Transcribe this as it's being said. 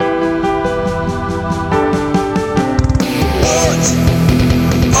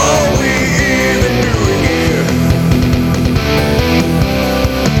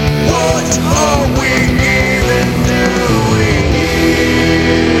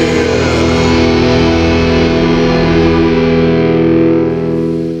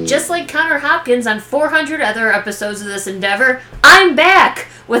Tompkins on 400 other episodes of this endeavor. I'm back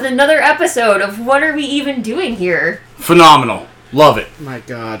with another episode of What Are We Even Doing Here? Phenomenal. Love it. My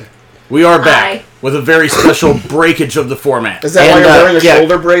God. We are back with a very special breakage of the format. Is that why you're wearing a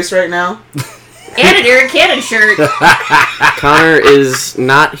shoulder brace right now? And an Eric Cannon shirt. Connor is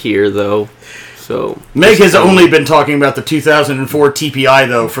not here, though. So Meg has only been talking about the 2004 TPI,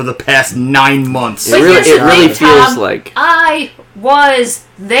 though, for the past 9 months. It really feels like... I was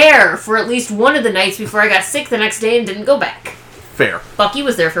there for at least one of the nights before I got sick the next day and didn't go back. Fair. Bucky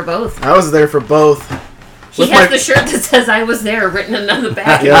was there for both. I was there for both. He has the shirt that says I was there written on the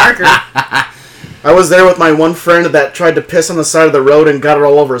back in marker. I was there with my one friend that tried to piss on the side of the road and got it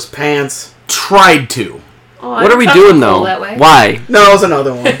all over his pants. Tried to. Oh, what are we doing, though? Why? No, it was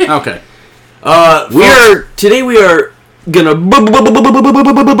another one. Okay. Today we are gonna break the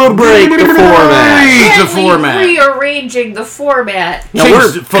format. Rearranging the format. Now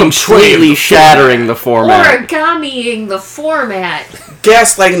we're completely shattering the format. Origamying the format.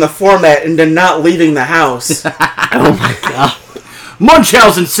 Gaslighting the format and then not leaving the house. Oh my God.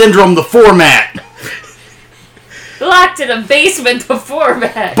 Munchausen syndrome, the format. Locked in a basement, the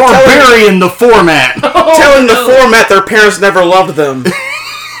format. Barbarian, the format. Telling the format their parents never loved them.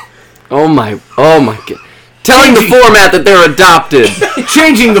 Oh my God. Telling the format that they're adopted.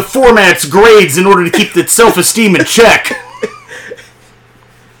 Changing the format's grades in order to keep its self-esteem in check.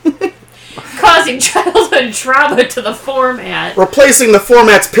 Causing childhood trauma to the format. Replacing the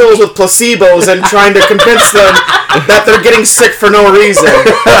format's pills with placebos and trying to convince them that they're getting sick for no reason.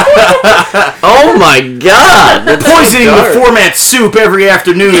 Oh my God. Poisoning the format soup every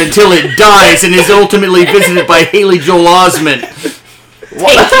afternoon until it dies and is ultimately visited by Haley Joel Osment.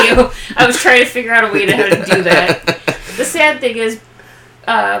 Thank you. I was trying to figure out a way to how to do that. The sad thing is,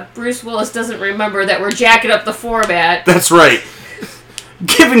 Bruce Willis doesn't remember that we're jacking up the format. That's right.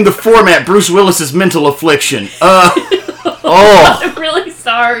 Giving the format Bruce Willis's mental affliction. I'm really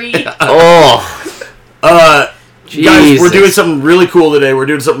sorry. Guys, we're doing something really cool today. We're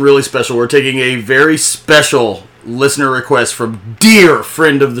doing something really special. We're taking a very special listener request from dear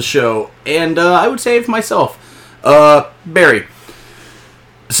friend of the show, and I would say for myself, Barry.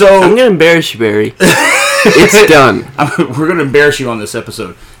 So I'm gonna embarrass you, Barry. It's done. We're gonna embarrass you on this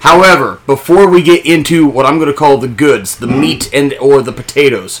episode. However, before we get into what I'm gonna call the goods, the meat or the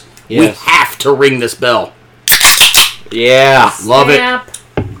potatoes, we have to ring this bell. Yeah, love it.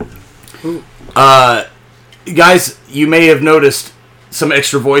 Guys, you may have noticed some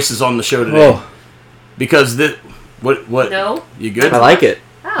extra voices on the show today. Because what? No. You good? I like it.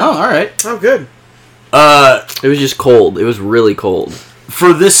 Oh, all right. Oh, good. It was just cold. It was really cold.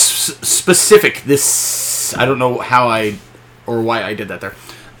 For this specific, I don't know how or why I did that there.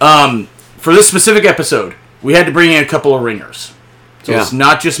 For this specific episode, we had to bring in a couple of ringers. So it's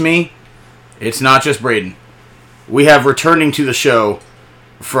not just me. It's not just Braden. We have returning to the show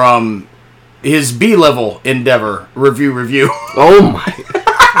from his B-level endeavor, review. Oh my.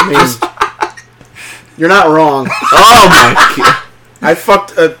 You're not wrong. Oh my God. I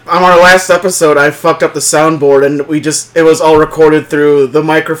fucked on our last episode. I fucked up the soundboard, and it was all recorded through the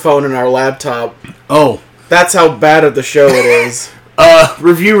microphone in our laptop. Oh, that's how bad of the show it is.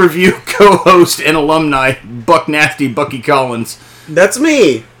 Review co-host and alumni Buck Nasty Bucky Collins. That's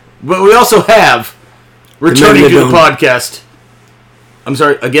me. But we also have returning to the podcast. I'm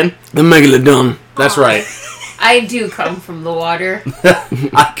sorry, again? The Megalodon. That's right. I do come from the water.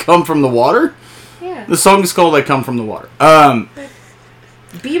 I come from the water? Yeah. The song is called I Come From the Water.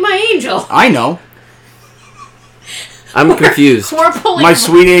 Be my angel. I know. I'm confused. We're pulling my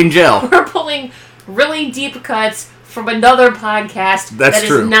sweet angel. We're pulling really deep cuts from another podcast that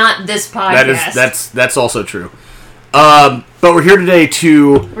true. Is not this podcast. That's also true. But we're here today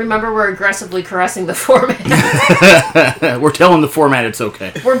to... Remember, we're aggressively caressing the format. We're telling the format it's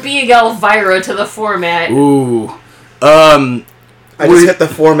okay. We're being Elvira to the format. Ooh. I just hit the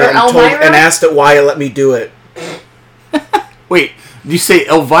format and asked it why it let me do it. Wait, did you say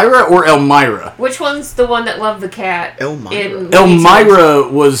Elvira or Elmira? Which one's the one that loved the cat? Elmira. Elmira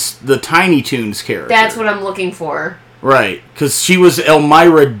was the Tiny Toons character. That's what I'm looking for. Right, because she was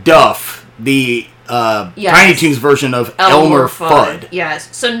Elmira Duff, the Tiny Toons version of Elmer Fudd.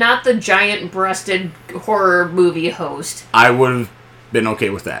 Yes, so not the giant-breasted horror movie host. I would have been okay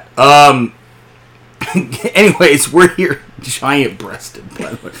with that. Anyways, we're here. Giant-breasted,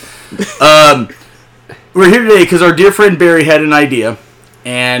 by the way. We're here today because our dear friend Barry had an idea,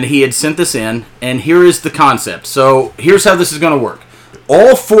 and he had sent this in, and here is the concept. So here's how this is going to work.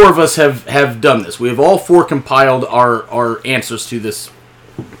 All four of us have done this. We have all four compiled our answers to this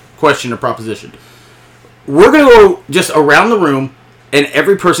question or proposition. We're going to go just around the room, and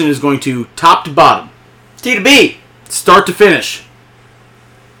every person is going to, top to bottom, T to B. start to finish,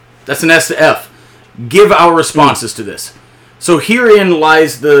 that's an S to F, give our responses to this. So herein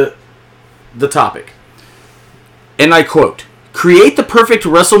lies the topic. And I quote, create the perfect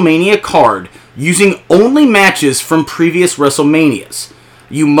WrestleMania card using only matches from previous WrestleManias.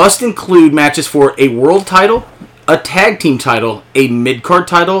 You must include matches for a world title, a tag team title, a mid-card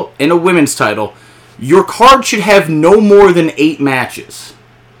title, and a women's title. Your card should have no more than 8 matches.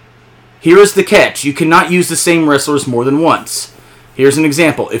 Here is the catch. You cannot use the same wrestlers more than once. Here's an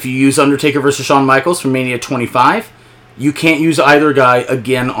example. If you use Undertaker vs. Shawn Michaels from Mania 25, you can't use either guy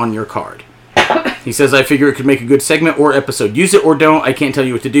again on your card. He says, I figure it could make a good segment or episode. Use it or don't. I can't tell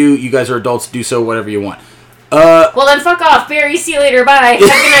you what to do. You guys are adults. Do so whatever you want. Well, then fuck off, Barry. See you later. Bye. Have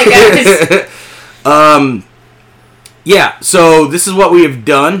a good night, guys. Yeah, so this is what we have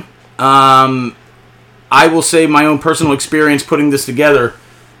done. I will say my own personal experience putting this together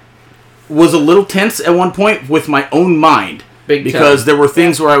was a little tense at one point with my own mind. Because there were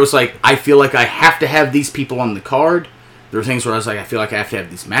things where I was like, I feel like I have to have these people on the card. There were things where I was like, I feel like I have to have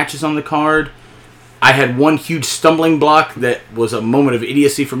these matches on the card. I had one huge stumbling block that was a moment of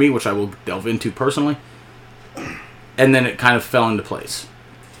idiocy for me, which I will delve into personally. And then it kind of fell into place.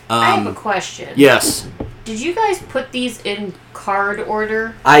 I have a question. Yes. Did you guys put these in card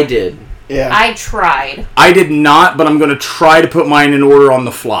order? I did. Yeah. I tried. I did not, but I'm going to try to put mine in order on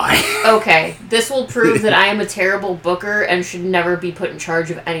the fly. Okay, this will prove that I am a terrible booker and should never be put in charge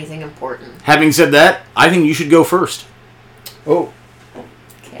of anything important. Having said that, I think you should go first. Oh,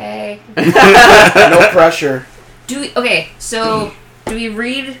 Okay. no pressure. So do we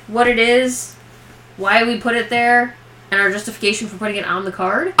read what it is, why we put it there, and our justification for putting it on the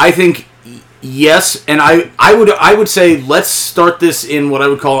card? I think yes, and I would say let's start this in what I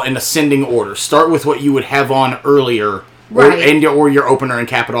would call an ascending order. Start with what you would have on earlier, Right. or your opener, and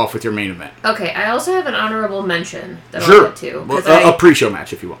cap it off with your main event. Okay, I also have an honorable mention that I'll Sure, get to. well, 'Cause a pre-show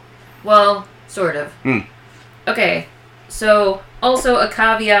match if you will. Well, sort of. Okay, so also a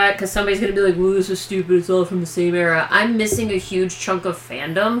caveat, because somebody's going to be like, well, this is stupid, it's all from the same era. I'm missing a huge chunk of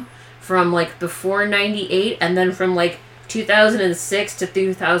fandom from, like, before 98, and then from, like, 2006 to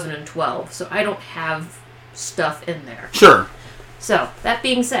 2012. So I don't have stuff in there. Sure. So, that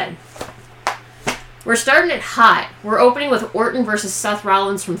being said, we're starting it hot. We're opening with Orton versus Seth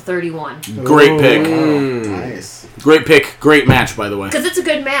Rollins from 31. Great pick. Nice. Great pick. Great match, by the way. Because it's a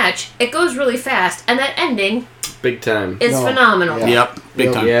good match. It goes really fast. And that ending Big time. is phenomenal. Yeah. Yep.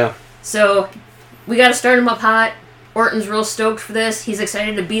 Big time. Yeah. So, we got to start him up hot. Orton's real stoked for this. He's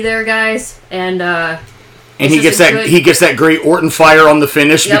excited to be there, guys. And And he gets that great Orton fire on the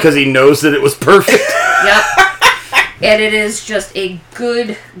finish Yep. because he knows that it was perfect. Yep. And it is just a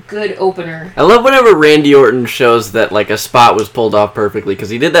good opener. I love whenever Randy Orton shows that like a spot was pulled off perfectly because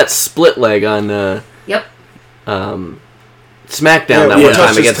he did that split leg on Yep. SmackDown that we one touched time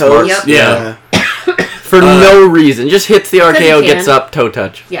his against toes. Mark. Yep. Yeah. For no reason. Just hits the RKO, he gets can. up, toe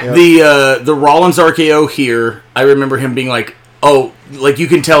touch. Yeah. The Rollins RKO here, I remember him being like, oh, like you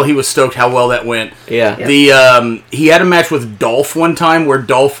can tell he was stoked how well that went. Yeah. Yep. The he had a match with Dolph one time where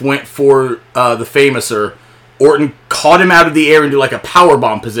Dolph went for the Famouser. Orton caught him out of the air into like a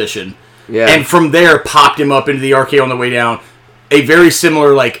powerbomb position. Yeah. And from there popped him up into the RKO on the way down. A very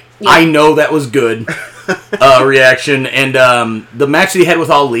similar like I know that was good reaction. And the match that he had with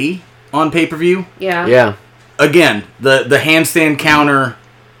Ali on pay-per-view. Yeah. Yeah. Again, the handstand counter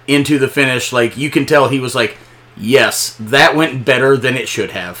into the finish, like you can tell he was like, yes, that went better than it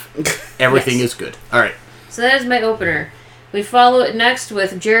should have. Everything Yes. is good. All right. So that is my opener. We follow it next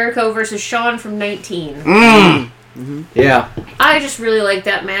with Jericho versus Shawn from 19. Yeah. I just really like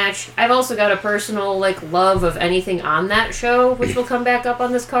that match. I've also got a personal love of anything on that show, which will come back up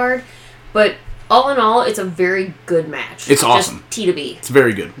on this card. But all in all, it's a very good match. It's awesome. Just T to B. It's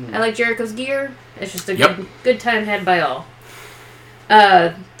very good. I like Jericho's gear. It's just a Yep. good time had by all.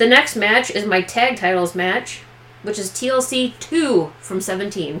 The next match is my tag titles match, which is TLC 2 from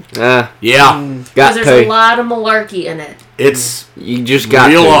 17. Yeah. Because Got there's to. a lot of malarkey in it. It's You just got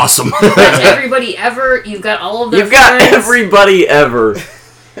real to. awesome. That's everybody ever. You've got all of their You've got friends. everybody ever.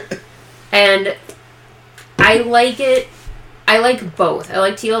 And I like it. I like both. I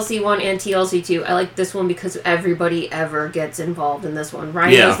like TLC 1 and TLC 2. I like this one because everybody ever gets involved in this one.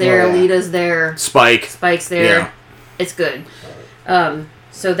 Rhino's Yeah. there, Oh, yeah. Lita's there, Spike. Spike's there. Yeah. It's good.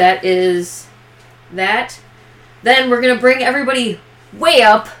 So that is that. Then we're going to bring everybody way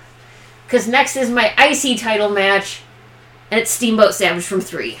up because next is my IC title match, and it's Steamboat Savage from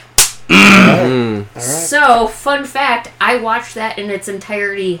 3. All right. So, fun fact, I watched that in its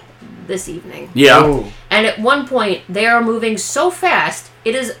entirety this evening. Yeah. Oh. And at one point, they are moving so fast,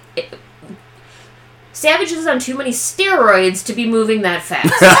 Savage is on too many steroids to be moving that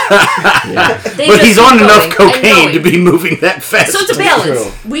fast. But he's on enough cocaine to be moving that fast. So it's a balance.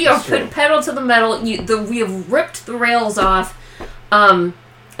 True. We are pedal to the metal. We have ripped the rails off, and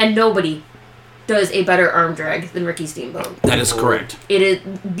nobody does a better arm drag than Ricky Steamboat. That is correct. It is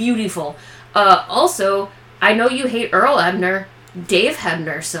beautiful. Also, I know you hate Earl Hebner. Dave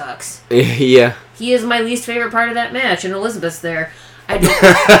Hebner sucks. Yeah. He is my least favorite part of that match, and Elizabeth's there.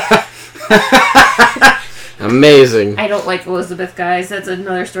 Amazing. I don't like Elizabeth, guys. That's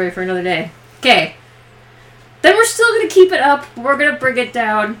another story for another day. Okay. Then we're still going to keep it up. We're going to bring it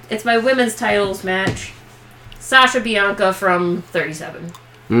down. It's my women's titles match. Sasha Bianca from 37.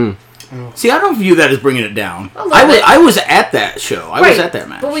 See, I don't view that as bringing it down. I was at that show. I was at that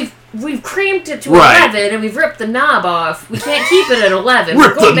match. But we've cramped it to 11, and we've ripped the knob off. We can't keep it at 11.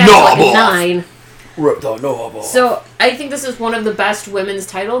 We're going back to like a 9. Rip the knob off. So I think this is one of the best women's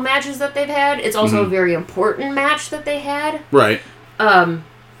title matches that they've had. It's also a very important match that they had. Right.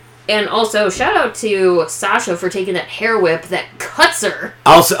 And also, shout out to Sasha for taking that hair whip that cuts her.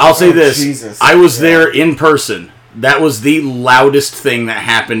 I'll say this. Jesus. I was there in person. That was the loudest thing that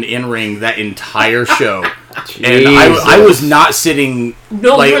happened in ring that entire show. And I was not sitting...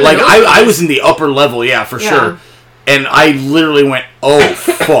 I was in the upper level, yeah, for sure. And I literally went, oh,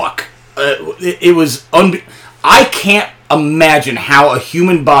 fuck. It was... I can't imagine how a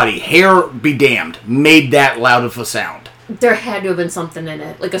human body, hair be damned, made that loud of a sound. There had to have been something in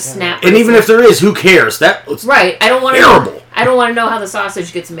it, like a snap. And even if there is, who cares? That was right. I don't want to. Terrible. I don't want to know how the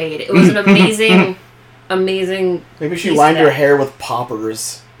sausage gets made. It was an amazing, amazing. Maybe she lined her hair with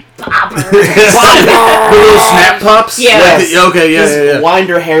poppers. Poppers. little snap pops. Yeah. Yes. Okay. Yeah. Lined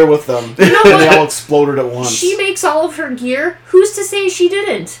her hair with them. You know and what? they all exploded at once. She makes all of her gear. Who's to say she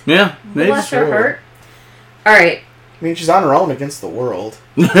didn't? Yeah. Bless her true. heart. All right. I mean, she's on her own against the world.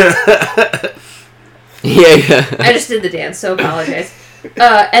 Yeah. I just did the dance, so apologize.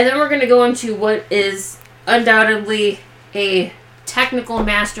 And then we're going to go into what is undoubtedly a technical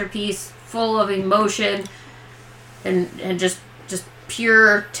masterpiece, full of emotion and just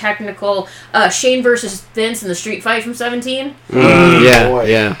pure technical. Shane versus Vince in the street fight from 17.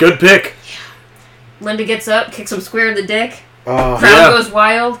 Yeah. Good pick. Linda gets up, kicks him square in the dick. Oh, Crowd goes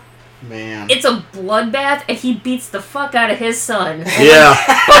wild. man. It's a bloodbath, and he beats the fuck out of his son. Yeah.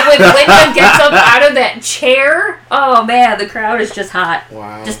 But when Linda gets up out of that chair, oh man, the crowd is just hot.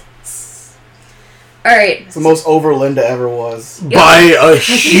 Wow. All right. It's the most over Linda ever was. By a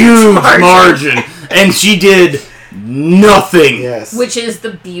huge margin. And she did nothing. Yes. Which is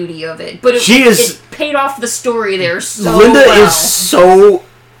the beauty of it. But it paid off the story there so Linda well. is so,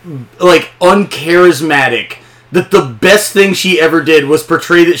 uncharismatic that the best thing she ever did was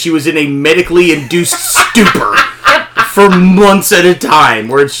portray that she was in a medically induced stupor for months at a time,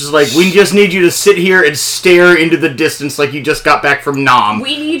 where it's just like, we just need you to sit here and stare into the distance like you just got back from Nam.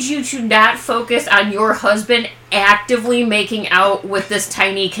 We need you to not focus on your husband actively making out with this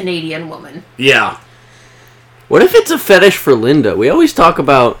tiny Canadian woman. Yeah. What if it's a fetish for Linda? We always talk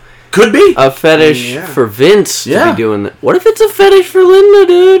about Could be. a fetish Yeah. for Vince to Yeah. be doing that. What if it's a fetish for Linda,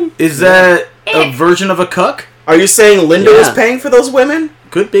 dude? Is that a version of a cuck? Are you saying Linda Yeah. was paying for those women?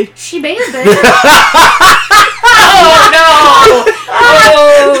 Could be. She may have been. Oh no!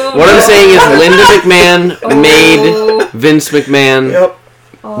 Oh, What I'm saying is Linda McMahon Oh. made Vince McMahon Yep.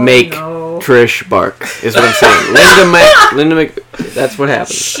 make no. Trish bark, is what I'm saying. That's what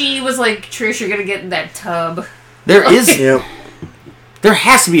happened. She was like, Trish, you're gonna get in that tub. There is. Yep. There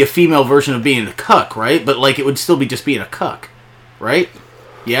has to be a female version of being a cuck, right? But it would still be just being a cuck, right?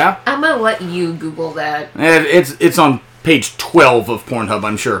 Yeah. I'm gonna let you Google that. And it's on page 12 of Pornhub,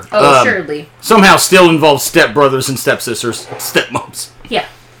 I'm sure. Oh, surely. Somehow still involves stepbrothers and stepsisters, stepmoms. Yeah.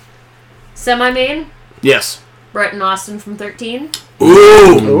 Semi-main, Yes. Brett and Austin from 13.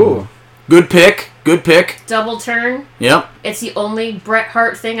 Ooh. Good pick. Good pick. Double turn. Yep. It's the only Bret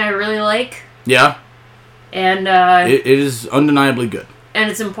Hart thing I really like. Yeah. And It is undeniably good.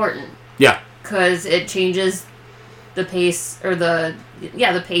 and it's important. Yeah. Because it changes the pace, or the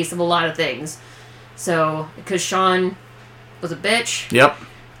pace of a lot of things. So, because Shawn was a bitch, Yep.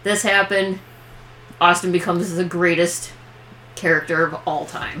 this happened, Austin becomes the greatest character of all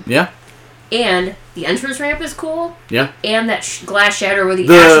time. Yeah. And the entrance ramp is cool, Yeah. and that glass shatter where the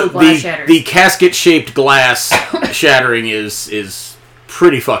actual glass shatters. The casket-shaped glass shattering is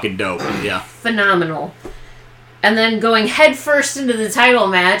pretty fucking dope. Yeah. Phenomenal. And then going head first into the title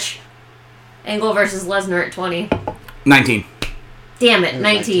match, Angle versus Lesnar at 20. 19. Damn it,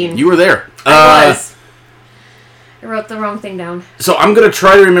 19. You were there. I was. I wrote the wrong thing down. So I'm going to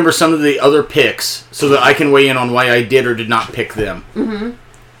try to remember some of the other picks so that I can weigh in on why I did or did not pick them. Mm-hmm.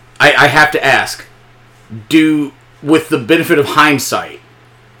 I have to ask, with the benefit of hindsight,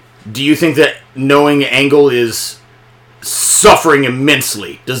 do you think that knowing Angle is suffering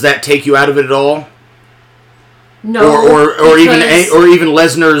immensely, does that take you out of it at all? No. Or even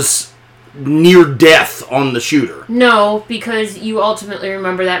Lesnar's near death on the shooter? No, because you ultimately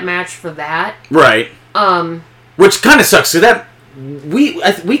remember that match for that. Right. Which kind of sucks. So that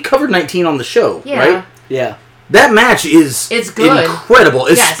we covered 19 on the show, right? Yeah. That match is good. Incredible.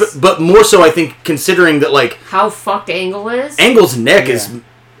 Yes. But more so, I think, considering that, like... How fucked Angle is? Angle's neck is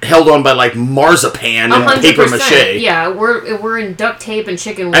held on by, like, marzipan and 100%. paper mache. Yeah, we're in duct tape and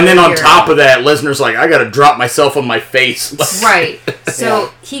chicken wire. And then on top of that, Lesnar's like, I gotta drop myself on my face. Right.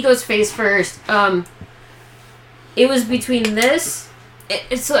 So, he goes face first. It was between this...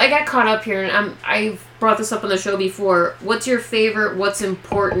 So I got caught up here, and I've brought this up on the show before. What's your favorite, what's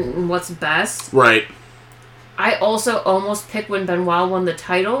important, and what's best? Right. I also almost picked when Benoit won the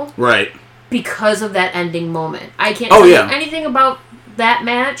title. Right. Because of that ending moment. I can't tell you anything about that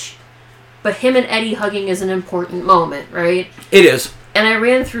match, but him and Eddie hugging is an important moment, right? It is. And I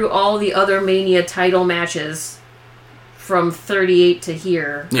ran through all the other Mania title matches from 38 to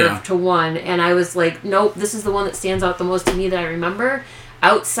here, or to 1, and I was like, nope, this is the one that stands out the most to me that I remember,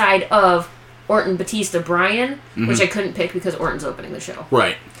 outside of Orton, Batista, Bryan, which I couldn't pick because Orton's opening the show.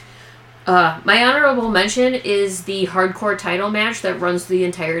 Right. My honorable mention is the hardcore title match that runs the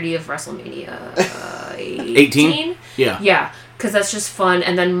entirety of WrestleMania 18? Yeah. Yeah, because that's just fun,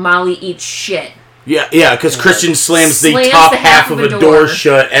 and then Molly eats shit. Yeah, because Christian slams the top half of a door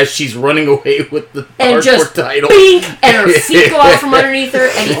shut as she's running away with the hardcore title. Bing! And her feet go out from underneath her,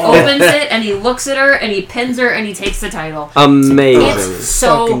 and he opens it, and he looks at her, and he pins her, and he takes the title. Amazing. It's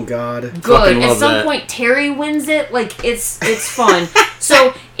so fucking God. good. At some point, Terry wins it. Like, it's fun.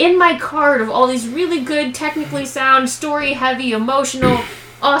 So, in my card of all these really good, technically sound, story-heavy, emotional,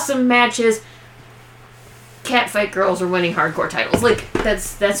 awesome matches, Catfight girls are winning hardcore titles. Like,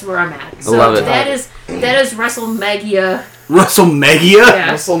 that's where I'm at. So I love it. that is WrestleMania. WrestleMania?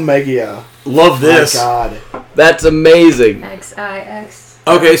 Yeah. WrestleMania. Love this. My God. That's amazing. XIX.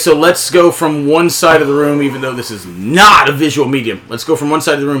 Okay, so let's go from one side of the room, even though this is not a visual medium. Let's go from one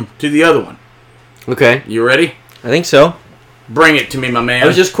side of the room to the other one. Okay. You ready? I think so. Bring it to me, my man. I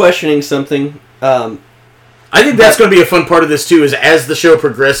was just questioning something. I think that's going to be a fun part of this, too, is as the show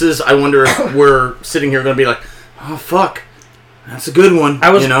progresses, I wonder if we're sitting here going to be like, oh, fuck, that's a good one. I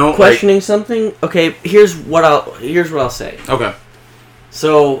was questioning something. Okay, here's what I'll say. Okay.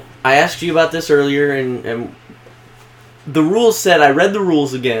 So, I asked you about this earlier, and the rules said, I read the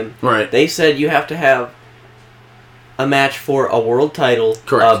rules again. Right. They said you have to have a match for a world title.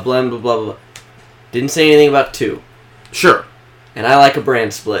 Correct. Blah, blah, blah, blah. Didn't say anything about 2. Sure. And I like a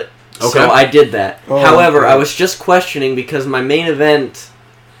brand split. Okay. So I did that. Oh, However, okay. I was just questioning because my main event,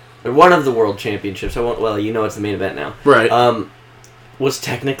 or one of the world championships, it's the main event now. Right. Was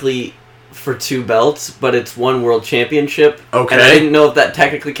technically for 2 belts, but it's 1 world championship. Okay. And I didn't know if that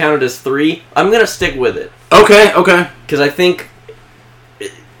technically counted as 3. I'm going to stick with it. Okay. Because I think,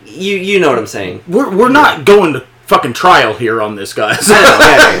 you know what I'm saying. We're not going to fucking trial here on this, guys. I know,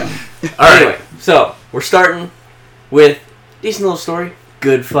 yeah. All right. Anyway, so, we're starting with, decent little story,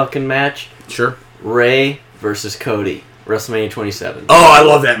 good fucking match. Sure. Ray versus Cody, WrestleMania 27. Oh, I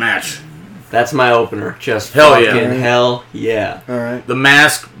love that match. That's my opener. Just Hell yeah. fucking hell yeah. All right. The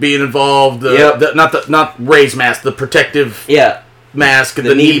mask being involved. Not Ray's mask. The protective mask.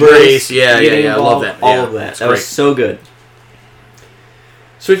 The knee brace. Yeah. I love that. All of that. That was so good.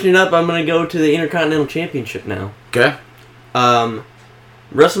 Switching it up, I'm going to go to the Intercontinental Championship now. Okay.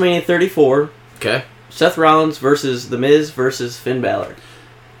 WrestleMania 34. Okay. Seth Rollins versus The Miz versus Finn Balor.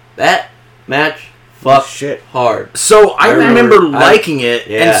 That match fucked hard. So I remember liking it,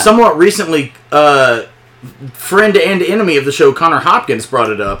 and somewhat recently, friend and enemy of the show, Connor Hopkins, brought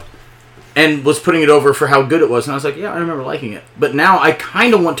it up and was putting it over for how good it was, and I was like, yeah, I remember liking it. But now I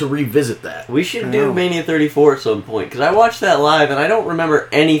kind of want to revisit that. We should do Mania 34 at some point, because I watched that live, and I don't remember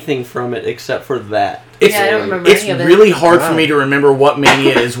anything from it except for that. I don't remember any of it. It's really hard for me to remember what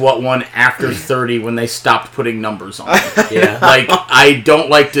Mania is what one after 30 when they stopped putting numbers on it. Yeah. Like, I don't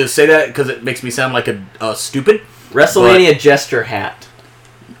like to say that because it makes me sound like a stupid. WrestleMania Jester hat.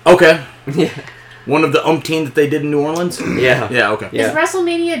 Okay. Yeah. One of the umpteen that they did in New Orleans? Yeah. Yeah, okay. Is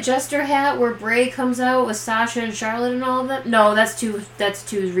WrestleMania Jester hat where Bray comes out with Sasha and Charlotte and all of that? No, that's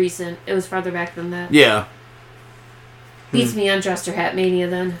too recent. It was farther back than that. Yeah. Beats me on Jester hat Mania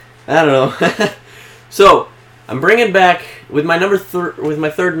then. I don't know. So, I'm bringing back with my with my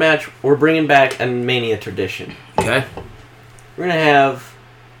third match. We're bringing back a Mania tradition. Okay. We're gonna have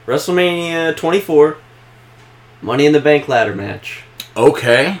WrestleMania 24, Money in the Bank ladder match.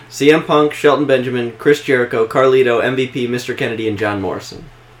 Okay. CM Punk, Shelton Benjamin, Chris Jericho, Carlito, MVP, Mr. Kennedy, and John Morrison.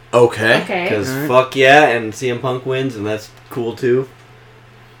 Okay. Okay. Because fuck yeah, and CM Punk wins, and that's cool too.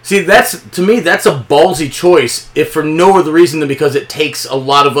 See, to me, that's a ballsy choice, if for no other reason than because it takes a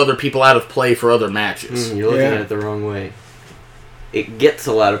lot of other people out of play for other matches. You're looking at it the wrong way. It gets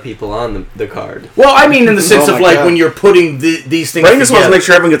a lot of people on the card. Well, I mean, in the sense Oh of, my like, God. when you're putting these things Brain just wants together. to make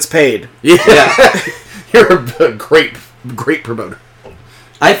sure everyone gets paid. Yeah. You're a great promoter.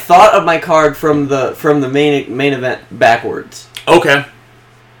 I thought of my card from the main event backwards. Okay.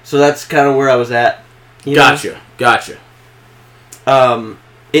 So that's kind of where I was at. You know? Gotcha.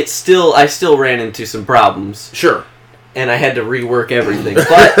 I still ran into some problems, Sure. and I had to rework everything.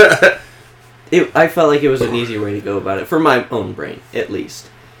 But I felt like it was an easy way to go about it, for my own brain, at least.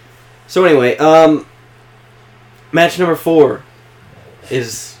 So anyway, match number 4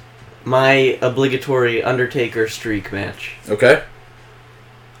 is my obligatory Undertaker streak match. Okay.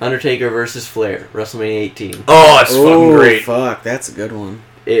 Undertaker versus Flair, WrestleMania 18. Oh, it's fucking great. Fuck, that's a good one.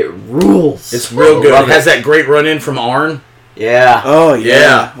 It rules. It's real good. Love It has that great run-in from Arn. Yeah. Oh,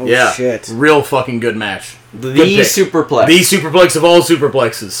 yeah. Yeah. Oh, shit. Real fucking good match. The Good pick. superplex. The superplex of all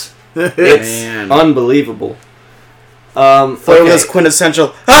superplexes. It's Man. unbelievable. Flair was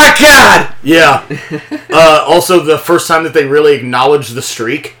quintessential. Ah, God! Yeah. Also, the first time that they really acknowledged the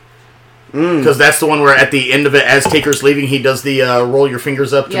streak. Because that's the one where at the end of it, as Taker's leaving, he does the roll your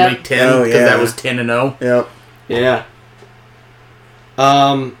fingers up to Yep. make 10. Oh, Because yeah. that was 10-0. Yep. Yeah.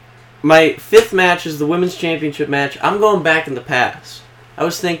 My 5th match is the Women's Championship match. I'm going back in the past. I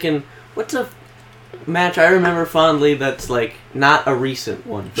was thinking, what's a match I remember fondly that's, like, not a recent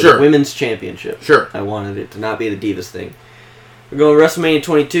one? For Sure. the Women's Championship. Sure. I wanted it to not be the Divas thing. We're going WrestleMania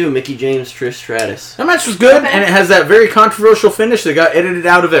 22, Mickie James, Trish Stratus. That match was good, Okay. and it has that very controversial finish that got edited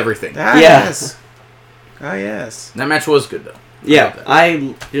out of everything. Ah, Yeah. yes. Ah, yes. That match was good, though. Yeah, that. I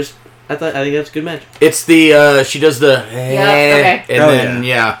think that's a good match. It's the, she does the, okay. and Oh, then,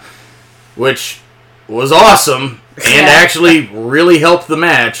 yeah. Which was awesome, and Yeah. actually really helped the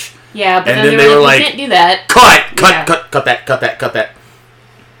match. Yeah, but And then then they they were were like, like, you can't do that. Cut Yeah. that.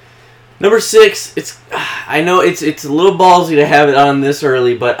 Number 6, I know it's a little ballsy to have it on this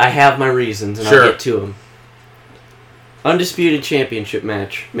early, but I have my reasons, and Sure. I'll get to them. Undisputed Championship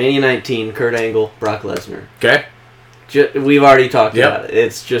match, Mania 19, Kurt Angle, Brock Lesnar. Okay? We've already talked Yep. about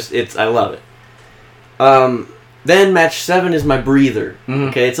it. I love it. Then match 7 is my breather. Mhm.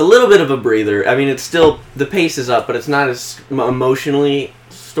 Okay, it's a little bit of a breather. I mean, it's still, the pace is up, but it's not as emotionally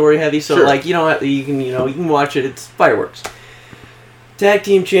story heavy. So Sure. like, you can watch it. It's fireworks. Tag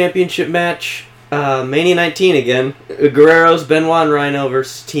Team Championship match, Mania 19 again. Guerrero's, Benoit and Rhino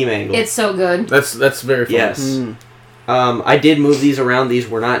versus Team Angle. It's so good. That's very fun. Yes. Mm. I did move these around. These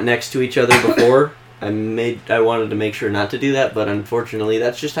were not next to each other before. I wanted to make sure not to do that, but unfortunately,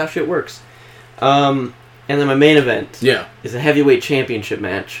 that's just how shit works. And then my main event Yeah. is a heavyweight championship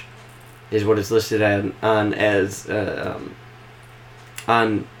match, is what it's listed on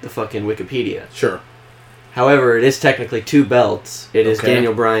the fucking Wikipedia. Sure. However, it is technically 2 belts. It is Okay.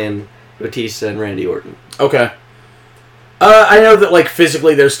 Daniel Bryan, Batista, and Randy Orton. Okay. I know that, like,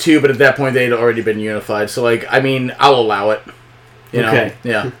 physically there's 2, but at that point they had already been unified. So, like, I mean, I'll allow it. You know? Okay.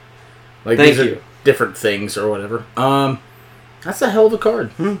 Yeah. Like, Thank these are you. different things or whatever. That's a hell of a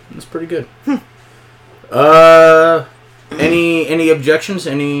card. That's pretty good. Any objections?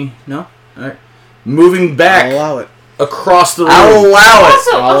 No? Alright. Moving I'll back allow it. across the room. I'll allow it.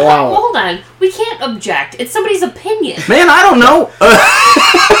 Also, I'll allow it. hold on. We can't object. It's somebody's opinion. Man, I don't know.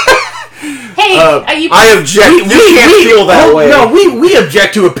 Hey, are you? I object. You can't feel that way. No, we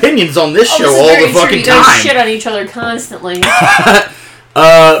object to opinions on this Oh, show this is all very the true. fucking You guys time. shit on each other constantly.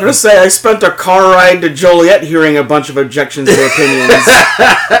 I'm gonna say I spent a car ride to Joliet hearing a bunch of objections to opinions.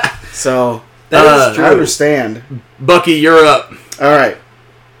 So That is true. I understand. Bucky, you're up. All right,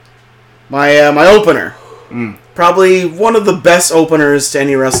 my opener, probably one of the best openers to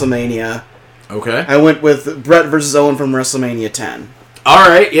any WrestleMania. Okay. I went with Brett versus Owen from WrestleMania 10. All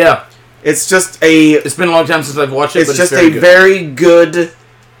right. Yeah. It's just a It's been a long time since I've watched it. it's but just very a good. very good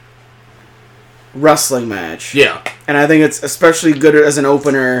wrestling match. Yeah. And I think it's especially good as an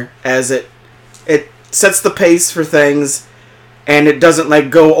opener, as it sets the pace for things, and it doesn't like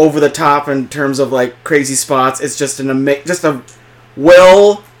go over the top in terms of like crazy spots. It's just just a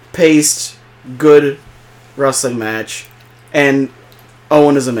well paced, good wrestling match, and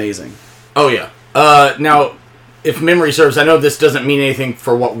Owen is amazing. Oh yeah. Now, if memory serves, I know this doesn't mean anything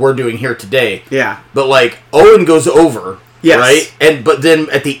for what we're doing here today. Yeah. But like Owen goes over, Yes. right? But then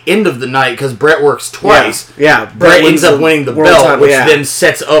at the end of the night, because Brett works twice, Yeah. Brett ends up winning the world belt, title, which yeah. then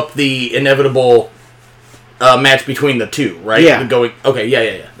sets up the inevitable match between the two, right? Yeah. Okay,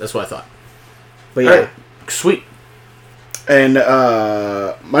 yeah. That's what I thought. But yeah. All right. Sweet. And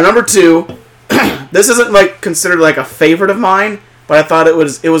my number 2, this isn't like considered like a favorite of mine, but I thought it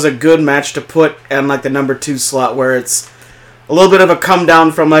was a good match to put in like the number 2 slot, where it's a little bit of a come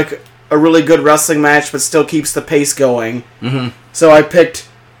down from like a really good wrestling match, but still keeps the pace going. Mm-hmm. So I picked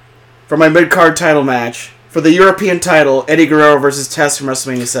for my mid card title match for the European title, Eddie Guerrero versus Test from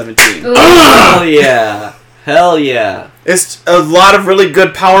WrestleMania 17. Hell yeah. Hell yeah. It's a lot of really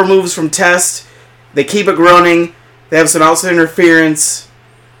good power moves from Test. They keep it running. They have some outside interference.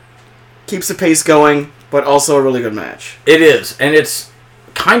 Keeps the pace going, but also a really good match. It is, and it's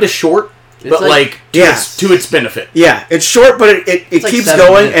kind of short, but like to its benefit. Yeah, it's short, but it like keeps 7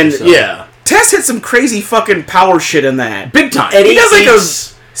 going, minutes and or so. Yeah. Test hit some crazy fucking power shit in that. Big time. He does like a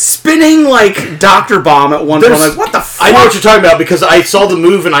spinning like Dr. Bomb at one point. I'm like, what the fuck? I know what you're talking about because I saw the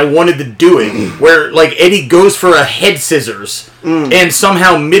move and I wanted to do it. Where like Eddie goes for a head scissors and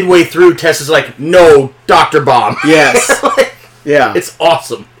somehow midway through Tess is like, no, Dr. Bomb. Yes. Yeah. It's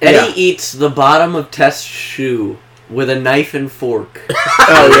awesome. Eddie eats the bottom of Test's shoe with a knife and fork.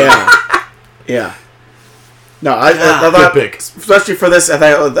 Oh yeah. Yeah. No, I thought, good pick. especially for this, I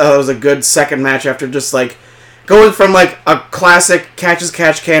thought that was a good second match after just like going from like a classic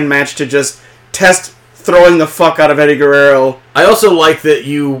catch-as-catch-can match to just Test throwing the fuck out of Eddie Guerrero. I also like that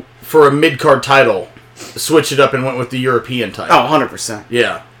you, for a mid-card title, switched it up and went with the European title. Oh, 100%.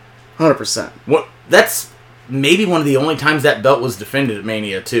 Yeah. 100%. That's maybe one of the only times that belt was defended at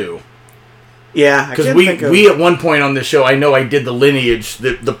Mania, too. Yeah, Because we at one point on this show, I know I did the lineage,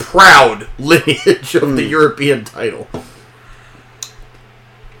 the proud lineage of the European title.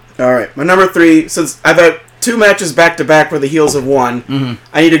 All right, my number 3. Since I've had 2 matches back to back where the heels have won,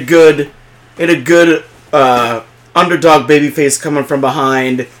 I need a good underdog babyface coming from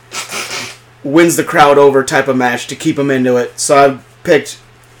behind, wins the crowd over type of match to keep them into it. So I picked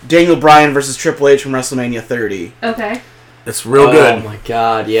Daniel Bryan versus Triple H from WrestleMania 30. Okay. It's real good. Oh my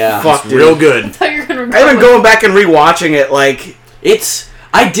god, yeah. Fuck, It's real good. I thought you were gonna. I've been going back and rewatching it, like...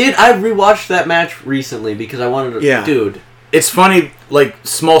 I rewatched that match recently because I wanted to... Yeah. Dude. It's funny, like,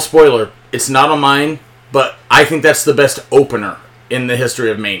 small spoiler, it's not on mine, but I think that's the best opener in the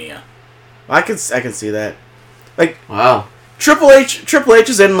history of Mania. I can see that. Like, Wow. Triple H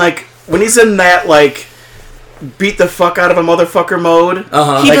is in, like... When he's in that, like... Beat the fuck out of a motherfucker mode.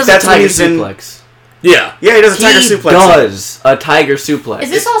 Uh-huh. He Like, does that's a when tiger he's in- suplex. Yeah. Yeah, he does a tiger He suplex. does a tiger suplex.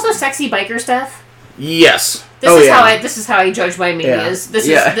 Is this also sexy biker stuff? Yes. This is how I judge my medias.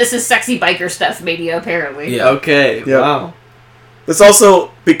 Yeah. This is sexy biker stuff media apparently. Yeah. Okay, Yep. wow. This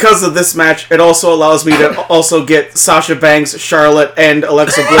also, because of this match, it also allows me to also get Sasha Banks, Charlotte, and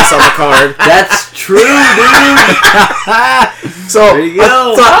Alexa Bliss on the card. That's true, dude. So There you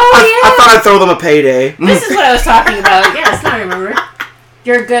go. I thought I'd throw them a payday. This is what I was talking about. Yes, now I remember.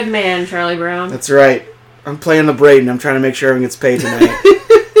 You're a good man, Charlie Brown. That's right. I'm playing the Braden. I'm trying to make sure everyone gets paid tonight.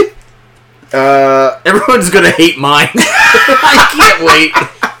 Everyone's gonna hate mine. I can't wait.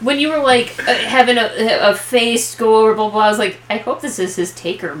 When you were like having a face go over blah blah, I was like, I hope this is his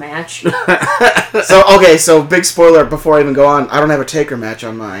Taker match. So big spoiler before I even go on. I don't have a Taker match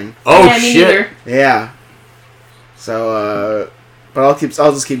on mine. Oh, yeah, me shit. neither. Yeah. So, but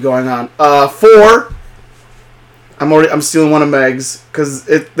I'll just keep going on. 4. I'm stealing one of Meg's because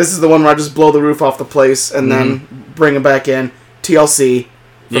this is the one where I just blow the roof off the place and then bring it back in. TLC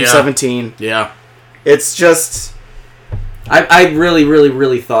from 17. Yeah. It's just. I really, really,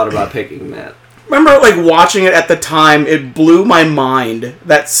 really thought about picking that. Remember, like, watching it at the time, it blew my mind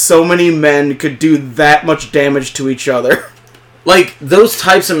that so many men could do that much damage to each other. Like, those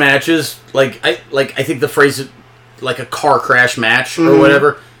types of matches, I think the phrase, like a car crash match or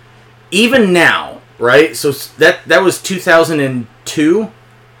whatever, even now, right? So that was 2002,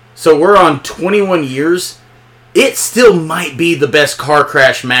 so we're on 21 years. It still might be the best car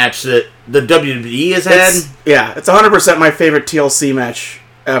crash match that the WWE has had. It's 100% my favorite TLC match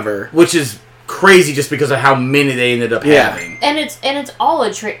ever. Which is crazy just because of how many they ended up having. And it's all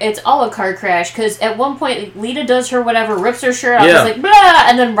a car crash because at one point Lita does her whatever, rips her shirt off, is like blah,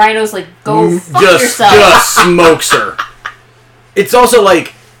 and then Rhino's like, go fuck yourself. Just smokes her. It's also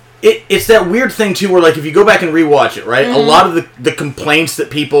like it's that weird thing too where like if you go back and rewatch it, right? A lot of the complaints that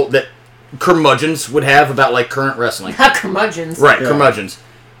curmudgeons would have about like current wrestling. Not curmudgeons. Right, curmudgeons.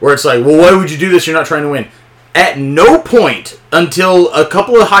 Where it's like, well, why would you do this? You're not trying to win. at no point until a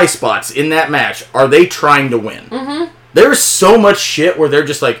couple of high spots in that match are they trying to win. Mm-hmm. There's so much shit where they're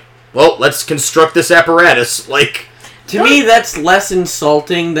just like, well, let's construct this apparatus. Like, to me, that's less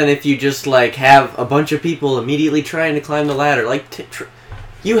insulting than if you just like have a bunch of people immediately trying to climb the ladder. Like,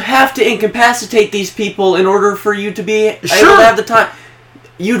 you have to incapacitate these people in order for you to be able to have the time.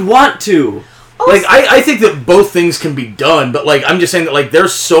 You'd want to. Like, I think that both things can be done, but, like, I'm just saying that, like,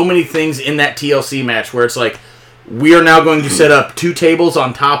 there's so many things in that TLC match where it's like, we are now going to set up 2 tables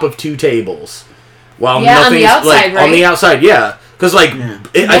on top of 2 tables. While nothing's, on the outside, like, right? On the outside, yeah. Because, like, I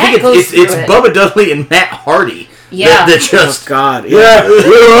think it's Bubba Dudley and Matt Hardy. Yeah. That just... Oh, God. Yeah,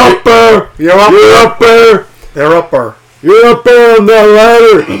 you're up there. You're up there. They're up there. You're up there on that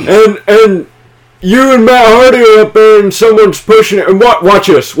ladder, and you and Matt Hardy are up there, and someone's pushing it. And watch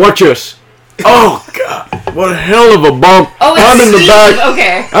us. Oh God! What a hell of a bump! Oh, it's I'm in the Steve. back.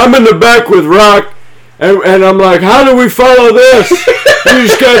 Okay. I'm in the back with Rock, and I'm like, how do we follow this? We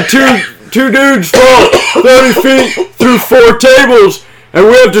just got two dudes fall 30 feet through 4 tables, and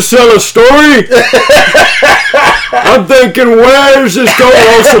we have to sell a story. I'm thinking, where's this going?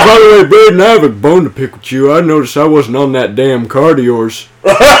 Also, by the way, Braden, I have a bone to pick with you. I noticed I wasn't on that damn card of yours.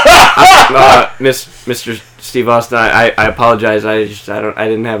 Mr. Steve Austin, I apologize. I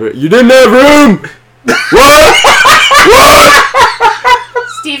didn't have it. You didn't have room. What?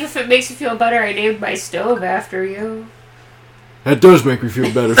 Steve, if it makes you feel better, I named my stove after you. That does make me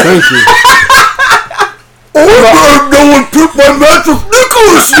feel better. Thank you. Oh, no one picked my match with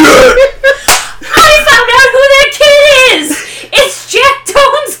Nicholas yet! I found out who that kid is! It's Jack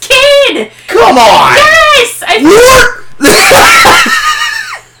Doan's kid! Come on! Yes!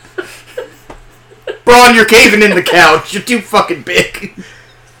 Braun, you're caving in the couch. You're too fucking big.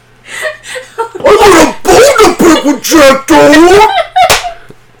 I got a bone to pick with Jack Doan!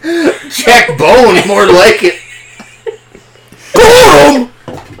 Jack Bone, more like it. Got him!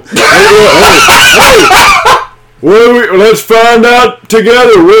 Let's find out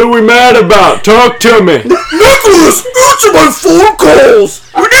together. What are we mad about? Talk to me. Nicholas, answer my phone calls!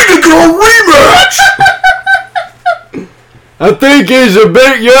 We need to get a rematch! I think he's a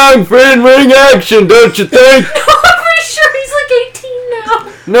bit young for in-ring action, don't you think? No, I'm pretty sure he's like 18 now.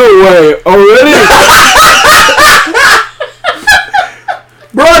 No way. Already?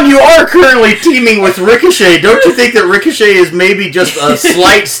 Braun, you are currently teaming with Ricochet. Don't you think that Ricochet is maybe just a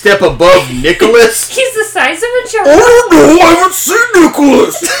slight step above Nicholas? He's the size of a jar. Oh no, I haven't seen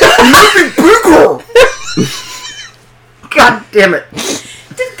Nicholas! He's getting bigger! God damn it.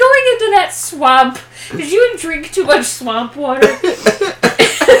 Just going into that swamp. Did you drink too much swamp water?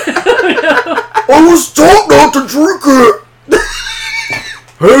 I was taught not to drink it!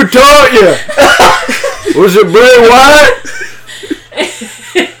 Who taught you? Was it Bray Wyatt?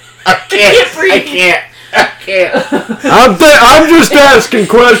 I can't. I'm just asking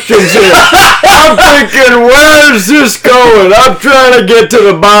questions here. I'm thinking, where's this going? I'm trying to get to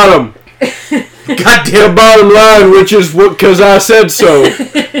the bottom. Goddamn Bottom line, which is what, because I said so.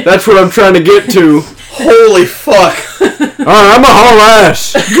 That's what I'm trying to get to. Holy fuck. Alright, I'm a haul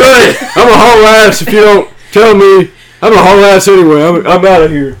ass. Good. I'm a haul ass if you don't tell me. I'm a haul ass anyway. I'm out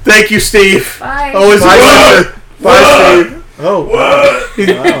of here. Thank you, Steve. Bye. Always a pleasure. Bye, Steve. Oh. Wow.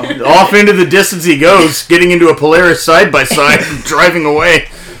 Off into the distance he goes, getting into a Polaris side-by-side and driving away.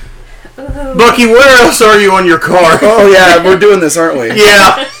 Bucky, where else are you on your car? Oh yeah, we're doing this, aren't we?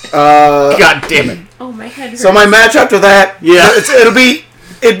 Yeah. God damn it. Oh, my head hurts. So my match after that, Yeah.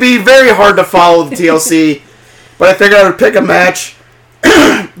 it'd be very hard to follow the TLC, but I figured I would pick a match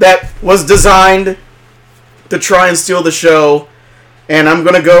that was designed to try and steal the show, and I'm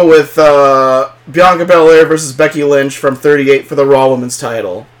gonna go with Bianca Belair versus Becky Lynch from 38 for the Raw Women's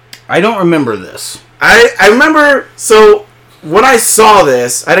title. I don't remember this. I remember, so when I saw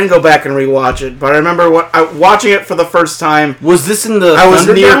this, I didn't go back and rewatch it, but I remember watching it for the first time. Was this in the I was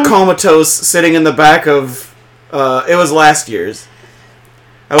near Thunderdome? comatose, sitting in the back of. It was last year's.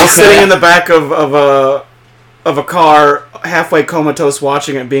 I was Okay. sitting in the back of a car, halfway comatose,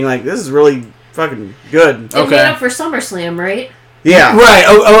 watching it, being like, "This is really fucking good." It Okay. made up for SummerSlam, right? Yeah, Right.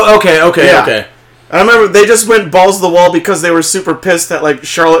 Oh, okay. Yeah. Okay. I remember they just went balls to the wall because they were super pissed that like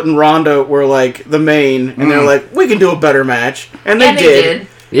Charlotte and Ronda were like the main, and they're like, "We can do a better match," and they did.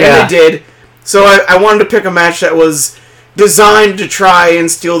 Yeah. And they did. So I wanted to pick a match that was designed to try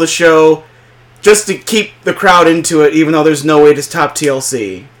and steal the show, just to keep the crowd into it, even though there's no way to top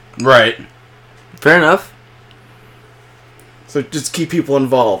TLC. Right. Fair enough. So just keep people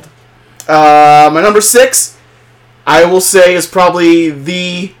involved. My number 6, I will say, is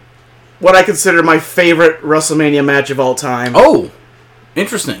probably what I consider my favorite WrestleMania match of all time. Oh,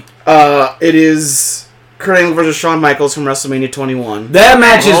 interesting. It is Kurt Angle versus Shawn Michaels from WrestleMania 21. That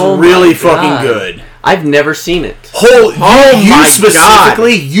match is Oh really my fucking God. good. I've never seen it. You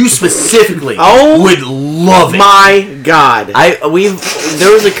specifically Oh would love it. My God.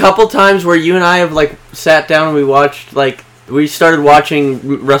 There was a couple times where you and I have like sat down and we watched we started watching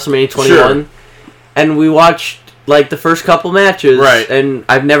WrestleMania 21, Sure. and we watched like the first couple matches, Right. and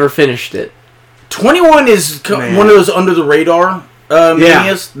I've never finished it. 21 is Man. one of those under the radar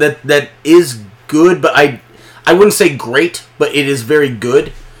manias that is good, but I wouldn't say great, but it is very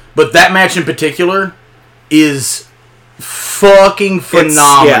good. But that match in particular is fucking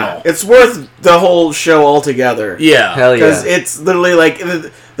phenomenal. It's worth the whole show altogether. Yeah. Hell yeah! Because it's literally like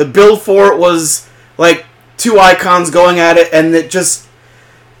the build for it was like two icons going at it, and it just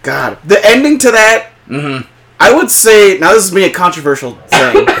God, the ending to that. Mm-hmm. I would say now this is me a controversial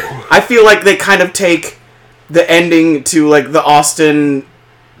thing. I feel like they kind of take the ending to like the Austin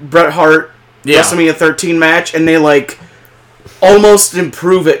Bret Hart WrestleMania 13 match, and they like almost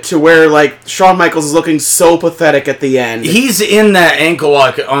improve it to where like Shawn Michaels is looking so pathetic at the end. He's in that ankle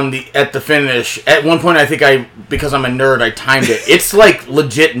lock at the finish. At one point, I think because I'm a nerd, I timed it. It's like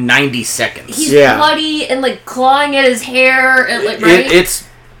legit 90 seconds. He's bloody and like clawing at his hair and like right.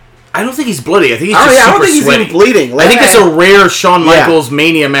 I don't think he's bloody. I think he's I just don't super think he's sweaty. even bleeding. I think Okay. it's a rare Shawn Michaels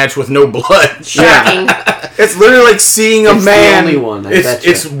Mania match with no blood. Shocking. It's literally like seeing a It's man. the only one.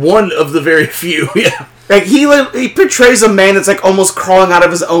 It's one of the very few. Yeah. Like he portrays a man that's like almost crawling out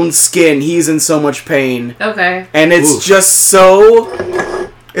of his own skin. He's in so much pain, Okay. and it's Oof. just so.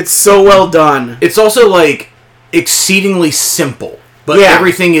 It's so well done. It's also like exceedingly simple, but Yeah.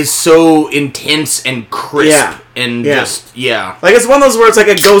 everything is so intense and crisp and just Like it's one of those where it's like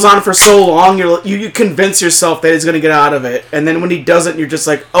it goes on for so long. You convince yourself that he's gonna get out of it, and then when he doesn't, you're just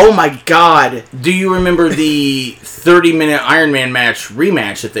like, oh my God. Do you remember the 30-minute Iron Man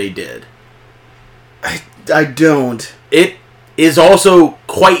rematch that they did? I don't. It is also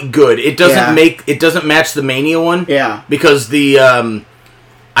quite good. It doesn't Yeah. it doesn't match the Mania one. Yeah. Because the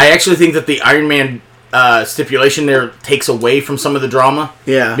I actually think that the Iron Man stipulation there takes away from some of the drama.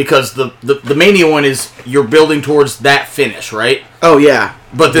 Yeah. Because the Mania one is you're building towards that finish, right? Oh yeah.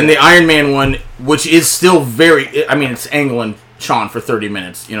 But then the Iron Man one, which is still very, I mean, it's Angle and Shawn for 30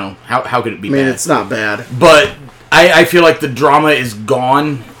 minutes. You know, how could it be I mean, bad? it's not bad. But I feel like the drama is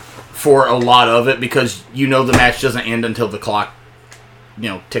gone for a lot of it because you know the match doesn't end until the clock,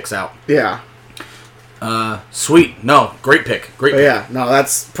 ticks out. Yeah. Sweet. No, great pick. Great But pick. yeah, no,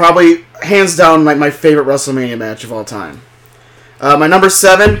 that's probably hands down my favorite WrestleMania match of all time. My number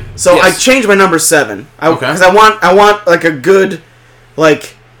 7. So Yes. I changed my number 7. Okay. Because I want like a good,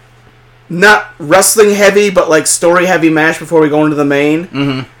 like, not wrestling heavy, but like story heavy match before we go into the main.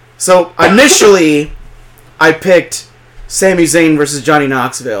 Mm-hmm. So initially, I picked Sami Zayn versus Johnny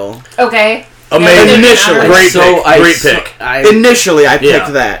Knoxville. Okay. Amazing. Initially. Great pick. Great pick. Initially, I picked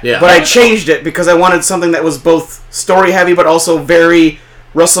Yeah, that, yeah. but I changed it because I wanted something that was both story heavy, but also very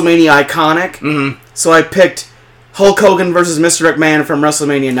WrestleMania iconic. Mm-hmm. So I picked Hulk Hogan versus Mr. McMahon from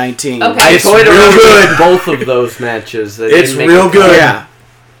WrestleMania 19. Okay. I It's toyed real around good. with both of those matches. That It's didn't make real the good. Yeah.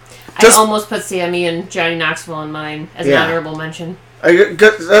 I Just- almost put Sammy and Johnny Knoxville in mine as Yeah. an honorable mention. I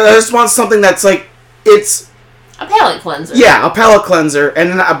just want something that's like, it's, A palate cleanser. yeah, a palate cleanser.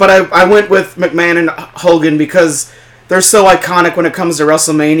 But I went with McMahon and Hogan because they're so iconic when it comes to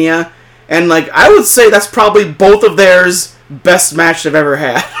WrestleMania. And like, I would say that's probably both of theirs best match they've ever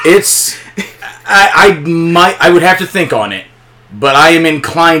had. It's I would have to think on it, but I am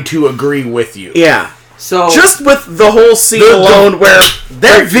inclined to agree with you. Yeah. So Just with the whole scene The- alone where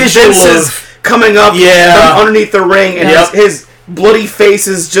that like, visual Vince is of- coming up Yeah. from underneath the ring and Yep. his bloody face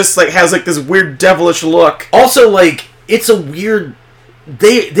is just like has like this weird devilish look. Also, like, it's a weird.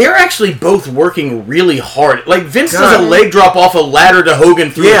 They're actually both working really hard. Like Vince does a God. leg drop off a ladder to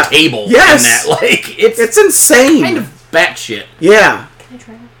Hogan through Yeah. a table. Yes. And that, like, it's It's insane. kind of batshit. Yeah. Can I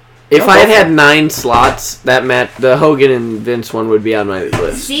try that? if I had 9 slots, that match, the Hogan and Vince one would be on my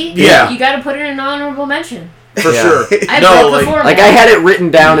list. See? Yeah. You gotta put it in an honorable mention. For Yeah. sure. I No, broke the like, format. Like I had it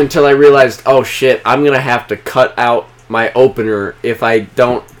written down until I realized, oh shit, I'm gonna have to cut out my opener if I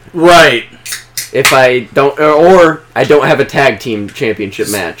don't, right. or I don't have a tag team championship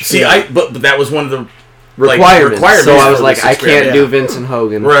match. See, Yeah. but that was one of the requirements. So I was for like, the I 6 grand, can't do Vince and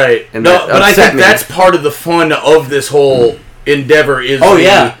Hogan. Right. And No, that but I upset think me. that's part of the fun of this whole endeavor is Oh, the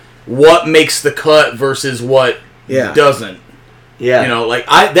yeah. what makes the cut versus what Yeah. doesn't. Yeah. You know, like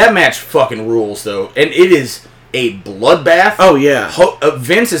that match fucking rules though, and it is a bloodbath. Oh yeah.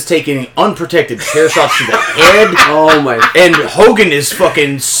 Vince is taking unprotected chair shots to the head. Oh my! And Hogan is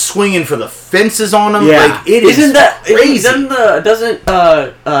fucking swinging for the fences on him. Yeah. Like, it is Isn't that crazy. Doesn't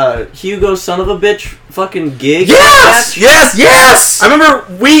Hugo son of a bitch fucking gig? Yes! Match? Yes! I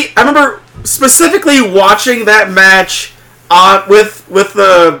remember specifically watching that match with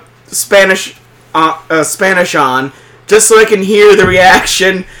the Spanish on, just so I can hear the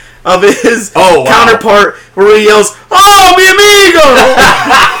reaction of his counterpart, where he yells, "Oh, mi amigo!"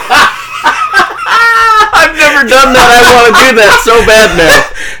 I've never done that. I want to do that so bad now.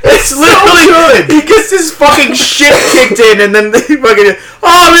 It's literally good. He gets his fucking shit kicked in, and then they fucking,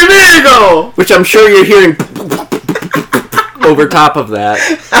 "Oh, mi amigo!" Which I'm sure you're hearing over top of that.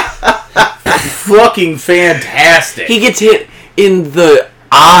 Fucking fantastic. He gets hit in the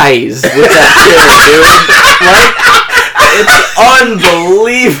eyes with that chair, dude. Like, it's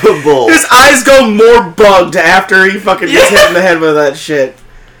unbelievable. His eyes go more bugged after he fucking gets hit in the head with that shit.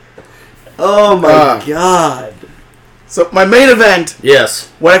 Oh my god. So my main event, Yes.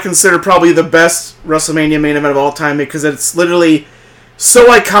 what I consider probably the best WrestleMania main event of all time, because it's literally so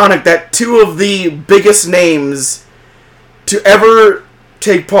iconic that two of the biggest names to ever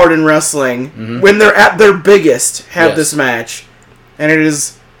take part in wrestling, when they're at their biggest, have this match. And it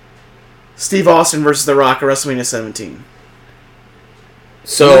is Steve Austin versus The Rock at WrestleMania 17.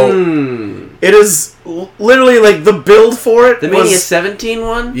 So, It is literally like the build for it. The Mania 17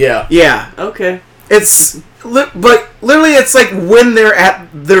 one? yeah. Yeah. Okay. But literally it's like when they're at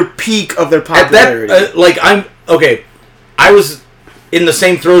their peak of their At popularity. that, I was in the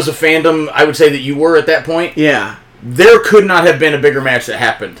same throes of fandom, I would say, that you were at that point. Yeah. There could not have been a bigger match that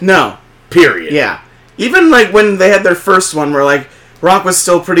happened. No. Period. Yeah. Even like when they had their first one where like Rock was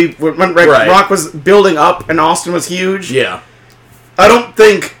still pretty... When Rock was building up and Austin was huge. Yeah. I don't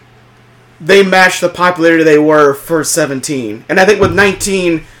think they matched the popularity they were for 17. And I think with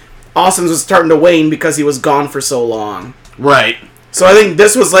 19, Austin was starting to wane because he was gone for so long. Right. So I think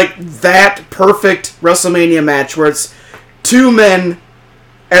this was like that perfect WrestleMania match where it's two men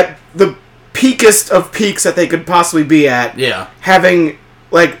at the peakest of peaks that they could possibly be at. Yeah. Having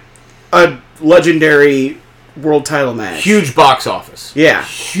like a legendary world title match. Huge box office. Yeah.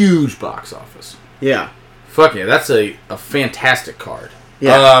 Huge box office. Yeah. Fuck yeah, that's a fantastic card.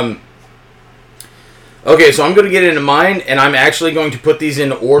 Yeah. Okay, so I'm going to get into mine, and I'm actually going to put these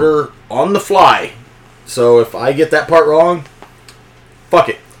in order on the fly. So if I get that part wrong, fuck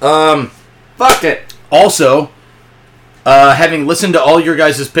it. Fuck it. Also, having listened to all your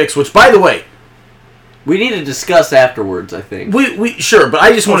guys' picks, which, by the way, We need to discuss afterwards, I think. we sure, but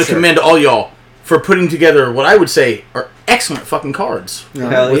I just want to commend all y'all for putting together what I would say are excellent fucking cards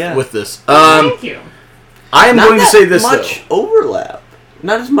Hell yeah. with this. Thank you. I am Not going to say this, much though. overlap.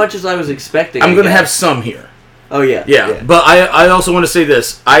 Not as much as I was expecting. I'm I going to have guess. some here. Oh yeah. Yeah, but I also want to say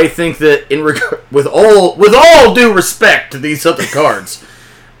this. I think that with all due respect to these other cards,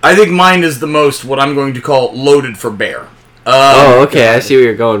 I think mine is the most what I'm going to call loaded for bear. Oh, okay. I see what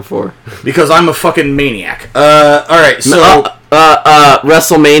you're going for. Because I'm a fucking maniac. All right, so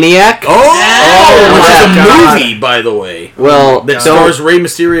WrestleManiac. which is a God. movie, by the way, Well, that stars Rey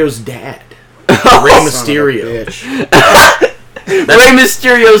Mysterio's dad. Rey Mysterio. Rey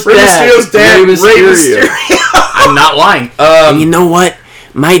Mysterio's dad. Rey Mysterio. I'm not lying. And you know what?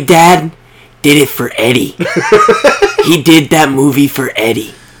 My dad did it for Eddie. He did that movie for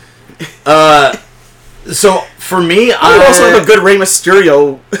Eddie. So for me, You also have a good Rey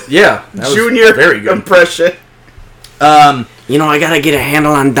Mysterio yeah, that was Junior very good. impression. You know, I gotta get a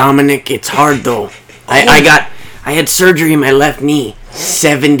handle on Dominic. It's hard though. I had surgery in my left knee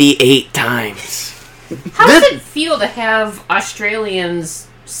 78 times. How does it feel to have Australians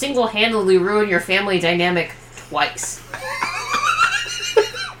single-handedly ruin your family dynamic twice?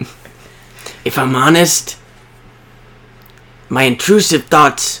 If I'm honest, my intrusive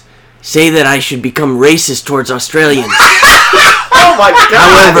thoughts say that I should become racist towards Australians. Oh my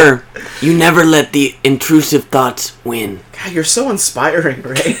god! However, you never let the intrusive thoughts win. God, you're so inspiring,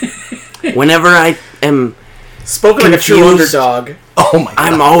 Ray. Whenever I am, Spoken like a true Confused. underdog. Oh my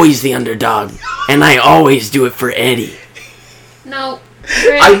god. I'm always the underdog, and I always do it for Eddie. No,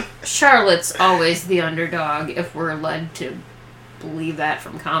 Ray, Charlotte's always the underdog if we're led to believe that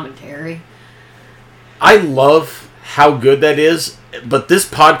from commentary. I love how good that is, but this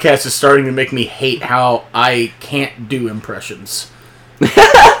podcast is starting to make me hate how I can't do impressions.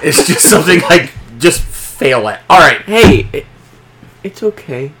 It's just something I just fail at. All right, Hey, it's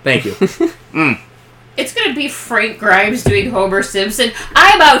okay. thank you. It's gonna be Frank Grimes doing Homer Simpson.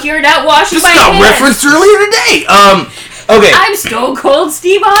 I'm out here not washing This my got hands. referenced earlier today. Okay. I'm Stone Cold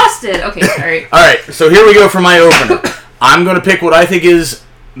Steve Austin. Okay, sorry. All right, so here we go for my opener. I'm going to pick what I think is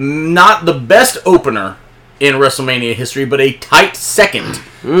not the best opener in WrestleMania history, but a tight second.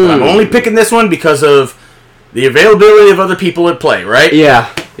 I'm only picking this one because of the availability of other people at play, right?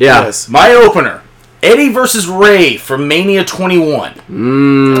 Yeah. Yes. My opener, Eddie versus Ray from Mania 21. Okay.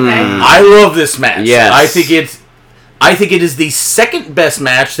 I love this match. Yes. I think it is the second best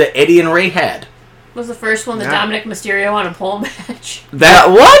match that Eddie and Ray had. Was the first one the Dominic Mysterio on a pole match? That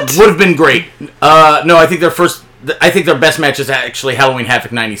what? would have been great. No, I think their best match is actually Halloween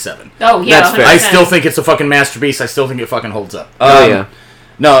Havoc 97. Oh, yeah. That's fair. 100%. I still think it's a fucking masterpiece. I still think it fucking holds up. Oh yeah.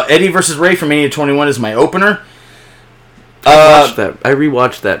 No, Eddie versus Ray from Mania 21 is my opener. I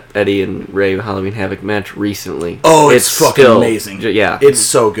rewatched that Eddie and Ray Halloween Havoc match recently. Oh, it's fucking still- amazing. Yeah. It's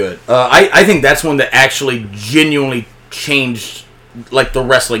so good. I think that's one that actually genuinely changed like the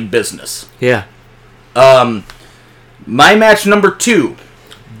wrestling business. Yeah. My match number 2,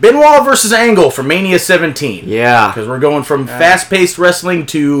 Benoit versus Angle for Mania 17. Yeah. Because we're going from fast-paced wrestling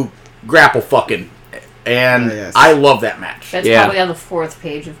to grapple fucking. And yes. I love that match. That's Yeah. probably on the 4th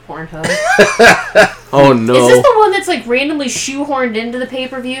page of Pornhub. Oh no. Is this the one that's like randomly shoehorned into the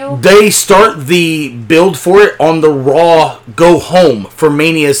pay-per-view? They start the build for it on the Raw Go Home for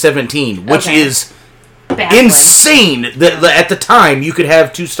Mania 17, which Okay. is Baffling. insane. That at the time you could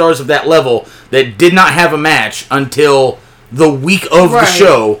have 2 stars of that level that did not have a match until the week of the Right.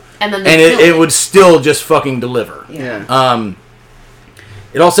 show, And then and they it would still just fucking deliver. Yeah.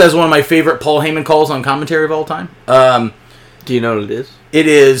 It also has one of my favorite Paul Heyman calls on commentary of all time. Do you know what it is? It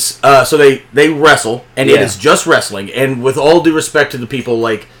is so they wrestle, and it Yeah. is just wrestling. And with all due respect to the people,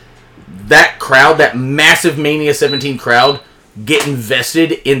 like that crowd, that massive Mania 17 crowd, get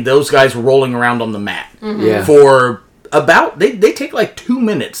invested in those guys rolling around on the mat Yeah. for about they take like 2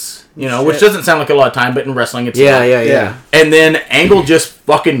 minutes, which Shit. doesn't sound like a lot of time, but in wrestling it's a Yeah, lot. yeah, yeah. And then Angle just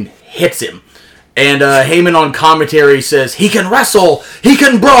fucking hits him. And Heyman on commentary says, he can wrestle, he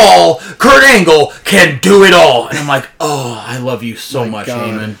can brawl, Kurt Angle can do it all. And I'm like, oh, I love you so much, God.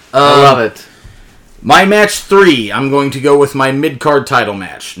 Heyman. I love it. My match 3, I'm going to go with my mid-card title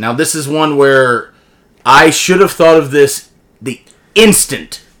match. Now, this is one where I should have thought of this the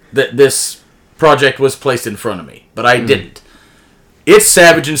instant that this project was placed in front of me, but I didn't. It's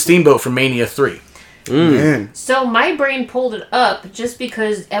Savage and Steamboat from Mania 3. Man. So my brain pulled it up just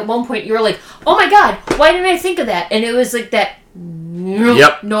because at one point you were like, "Oh my god, why didn't I think of that?" And it was like that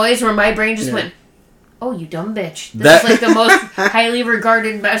Yep. noise where my brain just went, "Oh, you dumb bitch! This That- is like the most highly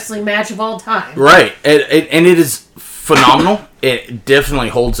regarded wrestling match of all time." Right, and it is phenomenal. It definitely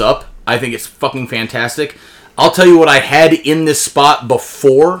holds up. I think it's fucking fantastic. I'll tell you what I had in this spot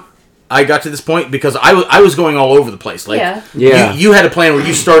before I got to this point, because I was going all over the place. Like, Yeah. you had a plan where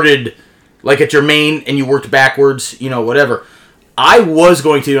you started like at your main and you worked backwards, whatever. I was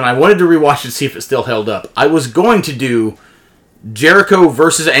going to, and I wanted to rewatch it to see if it still held up. I was going to do Jericho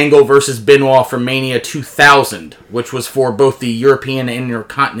versus Angle versus Benoit from Mania 2000, which was for both the European and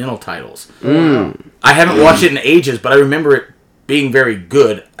Intercontinental titles. I haven't watched it in ages, but I remember it being very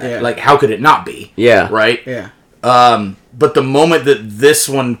good. Yeah. Like, how could it not be? Yeah. Right? Yeah. But the moment that this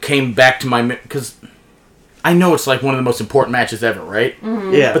one came back to my... Because I know it's like one of the most important matches ever, right?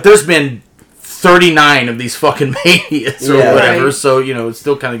 Yeah. But there's been 39 of these fucking Manias or Yeah. whatever, Right. so, it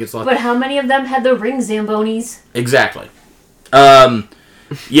still kind of gets lost. But how many of them had the ring Zambonis? Exactly.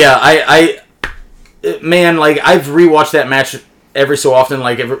 Yeah, man, like, I've rewatched that match every so often,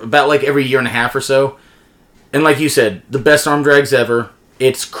 like, about every year and a half or so. And like you said, the best arm drags ever.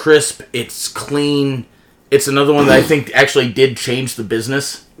 It's crisp. It's clean. It's another one that I think actually did change the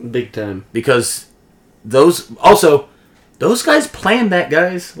business, Big time. because those guys planned that,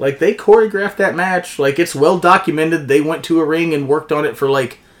 guys. Like, they choreographed that match. Like, it's well documented. They went to a ring and worked on it for,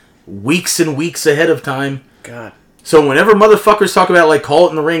 like, weeks and weeks ahead of time. God. So whenever motherfuckers talk about, like, call it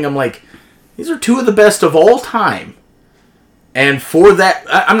in the ring, I'm like, these are 2 of the best of all time. And for that,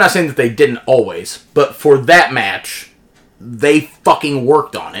 I'm not saying that they didn't always, but for that match, they fucking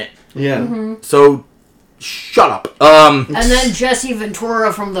worked on it. Yeah. So, shut up. And then Jesse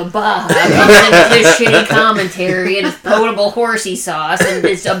Ventura from the Baja comes in with his shitty commentary and his potable horsey sauce, and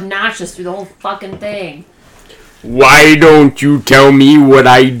it's obnoxious through the whole fucking thing. Why don't you tell me what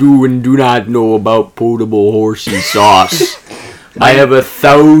I do and do not know about potable horsey sauce? I have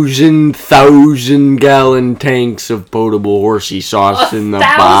 1,000 gallon tanks of potable horsey sauce in the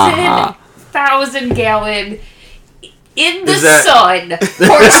Baja. 1,000 gallon in the Is that- sun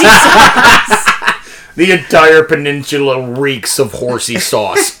horsey sauce. The entire peninsula reeks of horsey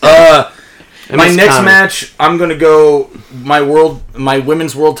sauce. My it's next common. match, I'm gonna go my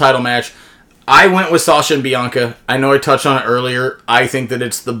women's world title match. I went with Sasha and Bianca. I know I touched on it earlier. I think that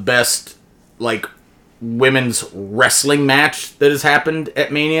it's the best, like, women's wrestling match that has happened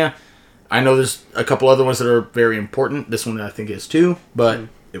at Mania. I know there's a couple other ones that are very important. This one I think is too, but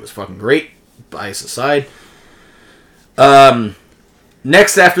it was fucking great. Bias aside.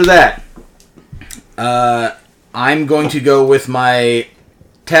 Next after that, I'm going to go with my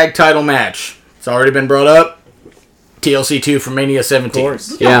tag title match. It's already been brought up. TLC 2 from Mania 17. Of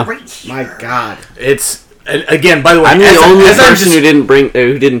course. Yeah. My God. It's, again, by the way, I'm the only person who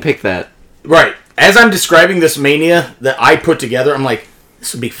who didn't pick that. Right. As I'm describing this Mania that I put together, I'm like,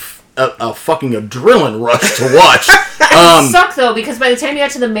 this would be a fucking adrenaline rush to watch. It sucked though, because by the time you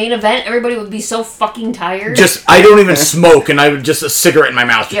got to the main event, everybody would be so fucking tired. I don't even smoke, and I would just a cigarette in my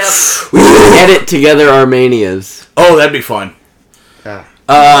mouth. Yep. We should edit together our manias. Oh, that'd be fun.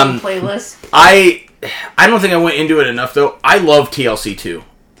 Playlist. I don't think I went into it enough though. I love TLC 2.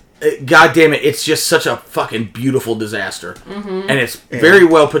 God damn it, it's just such a fucking beautiful disaster, and it's very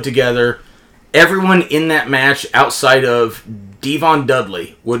well put together. Everyone in that match, outside of Devon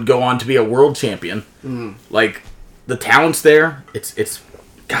Dudley, would go on to be a world champion. Like, the talent's there. It's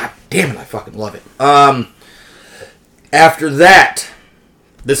God damn it, I fucking love it. After that,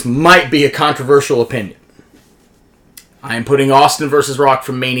 this might be a controversial opinion. I am putting Austin versus Rock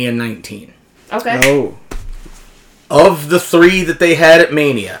from Mania 19. Okay. Oh. Of the three that they had at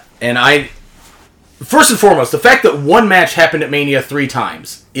Mania, and first and foremost, the fact that one match happened at Mania 3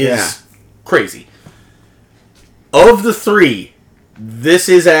 times is crazy. Of the three, this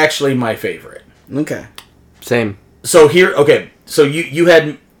is actually my favorite. Okay. Same. So here, okay, so you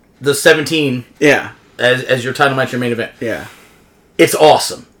had the 17 Yeah. as your title match, your main event. Yeah. It's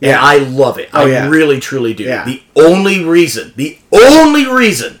awesome. Yeah. And I love it. Oh, I yeah. really, truly do. Yeah. The only reason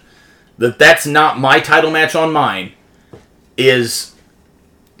that that's not my title match on mine is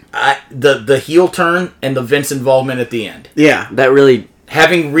the heel turn and the Vince involvement at the end. Yeah. That really...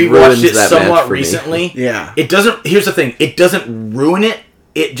 Having rewatched ruins it that somewhat match for me. recently, Yeah. it doesn't... Here's the thing. It doesn't ruin it.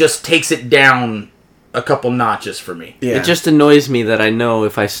 It just takes it down a couple notches for me. Yeah. It just annoys me that I know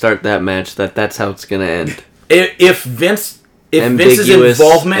if I start that match that's how it's going to end. If Vince's Ambiguous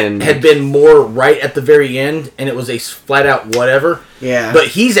involvement and- had been more right at the very end, and it was a flat out whatever, Yeah. but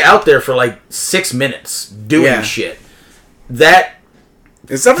he's out there for like 6 minutes doing shit. That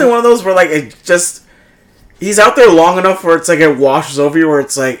It's definitely one of those where, like, it just... He's out there long enough where it's like it washes over you, where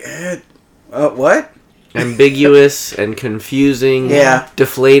it's like, what? Ambiguous and confusing. Yeah.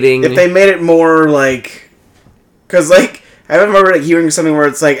 Deflating. If they made it more, like... Because, like, I remember like, hearing something where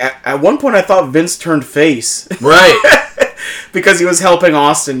it's like, at one point I thought Vince turned face. right. Because he was helping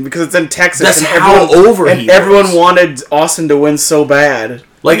Austin, because it's in Texas. That's and how over he everyone was. wanted Austin to win so bad.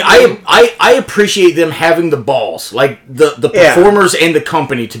 Like I appreciate them having the balls, like the performers and the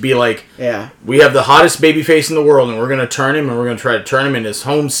company, to be like, Yeah. we have the hottest babyface in the world, and we're gonna turn him, and we're gonna try to turn him in his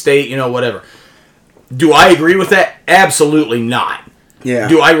home state, whatever. Do I agree with that? Absolutely not. Yeah.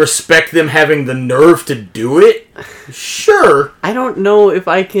 Do I respect them having the nerve to do it? Sure. I don't know if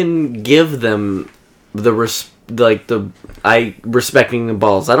I can give them respecting the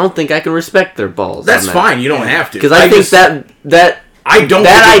balls. I don't think I can respect their balls. That's fine. You don't have to. Because I think I don't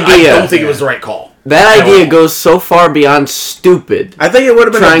think it was the right call. That idea goes so far beyond stupid. I think it would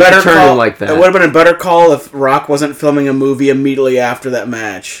have been a Trying to better turn call. him like that. It would have been a better call if Rock wasn't filming a movie immediately after that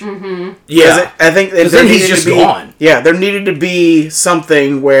match. Yeah. I think then he's just gone. Yeah, there needed to be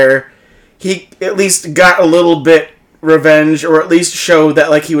something where he at least got a little bit revenge, or at least showed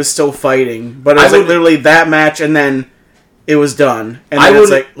that like he was still fighting. But it was like literally that match, and then it was done. And then it's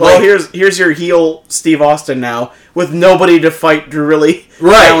like, well, here's your heel Steve Austin now, with nobody to fight to really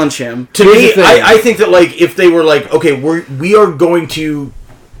challenge him. To me, I think that like if they were like, okay, we are going to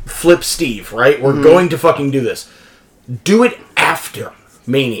flip Steve, right? We're going to fucking do this. Do it after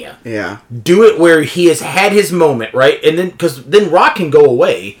Mania. Yeah. Do it where he has had his moment, right? And then because then Rock can go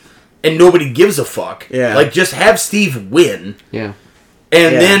away, and nobody gives a fuck. Yeah. Like just have Steve win. Yeah.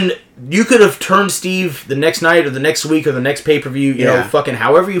 And then you could have turned Steve the next night or the next week or the next pay-per-view, you know, fucking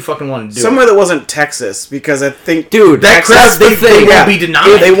however you fucking want to do Somewhere it. that wasn't Texas, because I think... Dude, that crowd, they won't be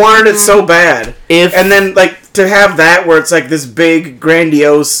denied. They wanted it so bad. If- and then, like, to have that where it's like this big,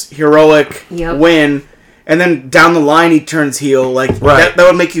 grandiose, heroic win, and then down the line he turns heel, like, that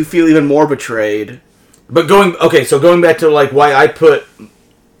would make you feel even more betrayed. But going back to, like, why I put,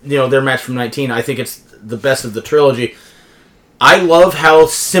 their match from 19, I think it's the best of the trilogy. I love how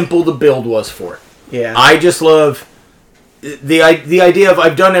simple the build was for it. Yeah. I just love the idea of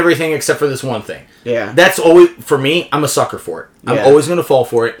I've done everything except for this one thing. Yeah. That's always, for me, I'm a sucker for it. I'm always going to fall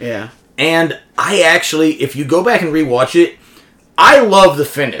for it. Yeah. And I actually, if you go back and rewatch it, I love the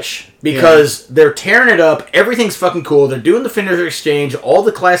finish because they're tearing it up. Everything's fucking cool. They're doing the finisher exchange, all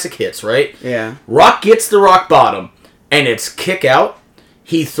the classic hits, right? Yeah. Rock gets the rock bottom, and it's kick out.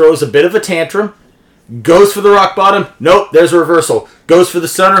 He throws a bit of a tantrum, goes for the rock bottom. Nope, there's a reversal. Goes for the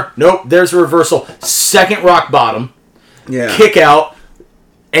stunner. Nope, there's a reversal. Second rock bottom. Yeah. Kick out,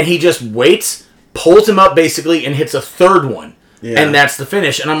 and he just waits, pulls him up basically, and hits a third one. Yeah. And that's the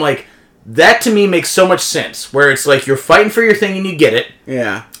finish. And I'm like, that to me makes so much sense. Where it's like you're fighting for your thing and you get it.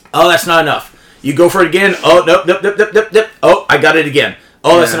 Yeah. Oh, that's not enough. You go for it again. Oh, nope. Oh, I got it again.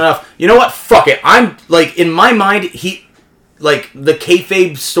 Oh, that's not enough. You know what? Fuck it. I'm like, in my mind, the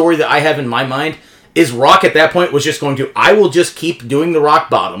kayfabe story that I have in my mind is Rock at that point was just going to, I will just keep doing the rock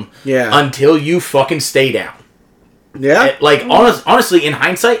bottom until you fucking stay down. Yeah. Like, honestly, in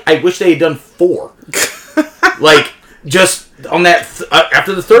hindsight, I wish they had done 4. Like, just on that,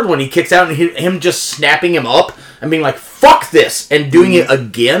 after the third one, he kicks out and him just snapping him up and being like, fuck this, and doing it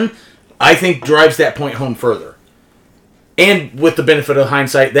again, I think drives that point home further. And with the benefit of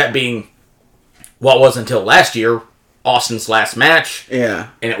hindsight, that being what was until last year, Austin's last match. Yeah.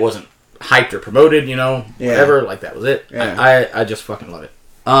 And it wasn't hyped or promoted, whatever. Like, that was it. Yeah. I just fucking love it.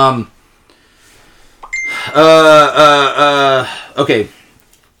 Okay.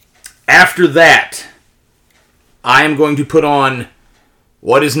 After that, I am going to put on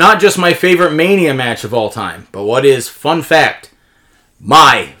what is not just my favorite Mania match of all time, but what is, fun fact,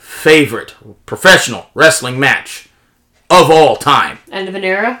 my favorite professional wrestling match of all time. End of an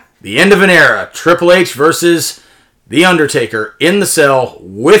era? The end of an era. Triple H versus The Undertaker in the cell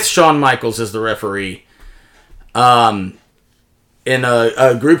with Shawn Michaels as the referee. In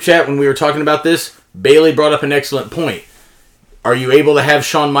a group chat when we were talking about this, Bailey brought up an excellent point. Are you able to have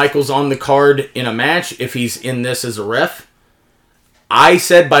Shawn Michaels on the card in a match if he's in this as a ref? I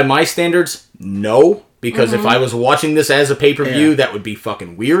said by my standards, no. Because if I was watching this as a pay-per-view, that would be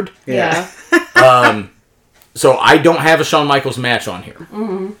fucking weird. Yeah. So I don't have a Shawn Michaels match on here.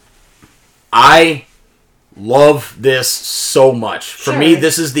 I love this so much. For me,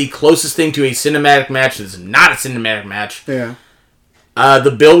 this is the closest thing to a cinematic match. It's not a cinematic match. Yeah.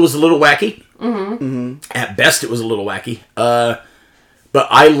 The build was a little wacky. At best, it was a little wacky. But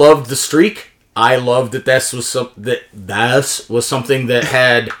I loved the streak. I loved that this was something that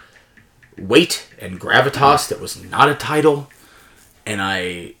had weight and gravitas. That was not a title. And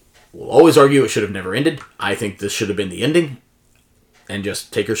I will always argue it should have never ended. I think this should have been the ending. And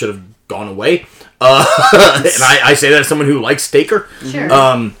just Taker should have gone away. And I say that as someone who likes Taker. Sure.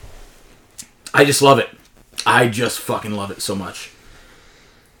 I just love it. I just fucking love it so much.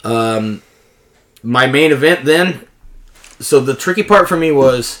 My main event then. So the tricky part for me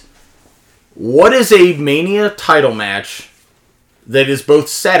was, what is a Mania title match that is both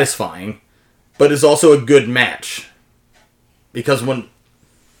satisfying, but is also a good match? Because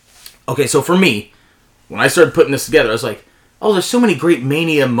so for me, when I started putting this together, I was like, oh, there's so many great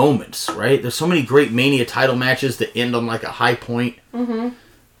Mania moments, right? There's so many great Mania title matches that end on like a high point.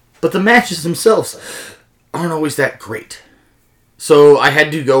 But the matches themselves aren't always that great. So I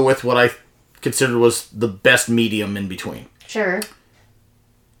had to go with what I considered was the best medium in between. Sure.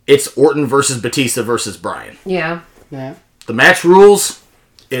 It's Orton versus Batista versus Bryan. Yeah. Yeah. The match rules.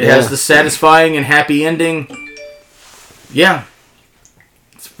 It has the satisfying and happy ending. Yeah.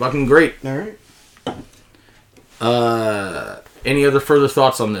 It's fucking great. All right. Any other further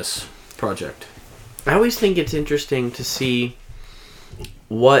thoughts on this project? I always think it's interesting to see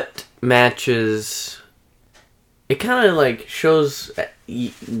what matches... It kind of like shows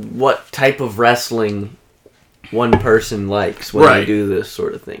what type of wrestling one person likes when they do this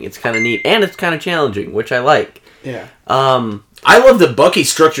sort of thing. It's kind of neat. And it's kind of challenging, which I like. Yeah. I love that Bucky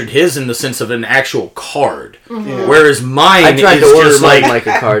structured his in the sense of an actual card. Yeah. Whereas mine I tried is to order just mine like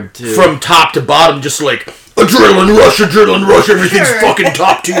a card, too. From top to bottom, just like, adrenaline rush, everything's fucking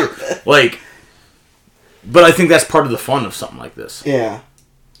top tier. Like, but I think that's part of the fun of something like this. Yeah.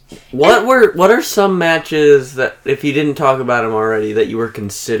 What are some matches that, if you didn't talk about them already, that you were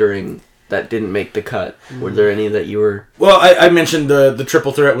considering that didn't make the cut? Were there any that you were... Well, I mentioned the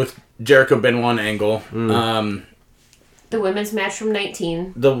triple threat with Jericho, Benoit, and Angle. The women's match from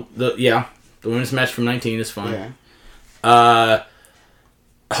 19. The women's match from 19 is fine. Yeah.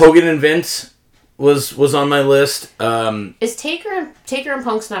 Hogan and Vince was on my list. Is Taker and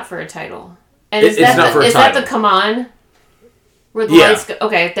Punk's not for a title? And It's not for a is title. that the Come On? Where the Yeah. lights go?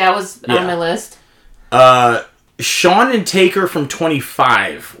 Okay, that was on my list. Shawn and Taker from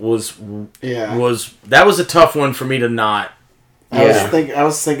 25 was a tough one for me to not. I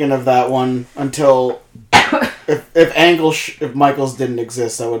was thinking of that one until if Michaels didn't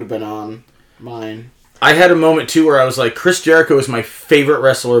exist, that would have been on mine. I had a moment too where I was like, Chris Jericho is my favorite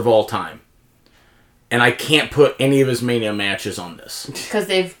wrestler of all time, and I can't put any of his Mania matches on this Because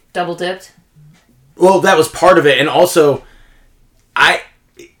they've double dipped. Well, that was part of it, and also,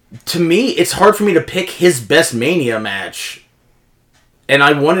 to me, it's hard for me to pick his best Mania match. And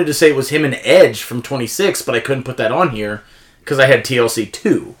I wanted to say it was him and Edge from 26, but I couldn't put that on here because I had TLC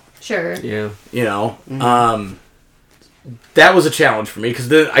 2. Sure. Yeah. You know, that was a challenge for me because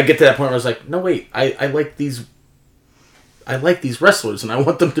then I get to that point where I was like, no, wait, I like these wrestlers and I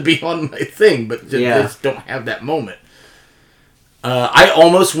want them to be on my thing, but they just don't have that moment. I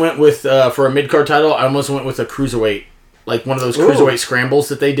almost went with for a mid-card title. I almost went with a cruiserweight, like one of those cruiserweight scrambles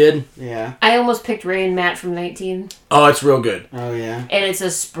that they did. Yeah. I almost picked Ray and Matt from 19. Oh, it's real good. Oh yeah. And it's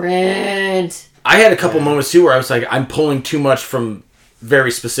a sprint. I had a couple moments too where I was like, I'm pulling too much from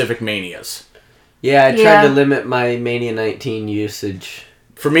very specific manias. Yeah, I tried to limit my Mania 19 usage.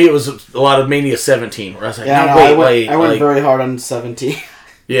 For me, it was a lot of Mania 17, where I was like, Yeah, no, no, wait, I went very hard on 17.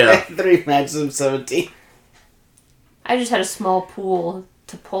 Yeah. 3 matches of 17. I just had a small pool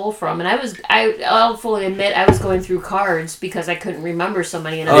to pull from, and I'll fully admit I was going through cards because I couldn't remember so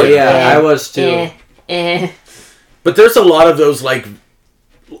many. And Oh yeah, I was too. But there's a lot of those, like,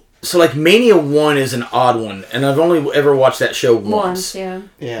 so like Mania 1 is an odd one, and I've only ever watched that show once. Yeah.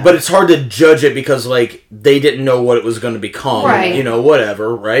 But it's hard to judge it because, like, they didn't know what it was going to become. Right. You know,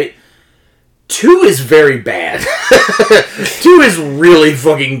 whatever, right? 2 is very bad. 2 is really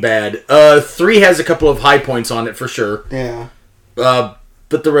fucking bad. 3 has a couple of high points on it for sure. Yeah. But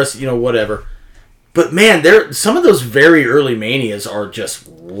the rest, you know, whatever. But man, some of those very early Manias are just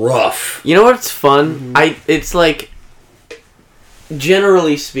rough. You know what's fun? It's like,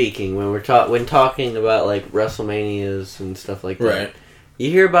 generally speaking, when talking about like WrestleManias and stuff like that, Right.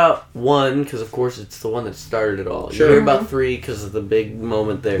 you hear about 1 because of course it's the one that started it all. Sure. You hear about 3 because of the big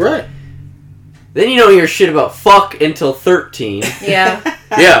moment there. Right. Then you don't hear shit about fuck until 13. Yeah.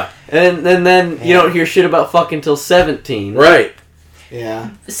 Yeah. And then you don't hear shit about fuck until 17. Right. Yeah.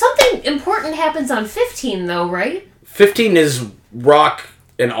 Something important happens on 15, though, right? 15 is Rock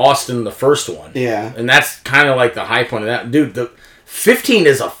and Austin, the first one. Yeah. And that's kind of like the high point of that. Dude, the 15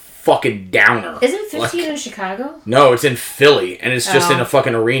 is a fucking downer. Isn't 15 in Chicago? No, it's in Philly, and it's just Oh. in a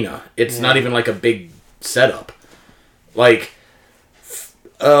fucking arena. It's not even like a big setup. Like,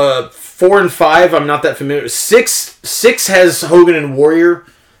 4 and 5, I'm not that familiar. 6 has Hogan and Warrior,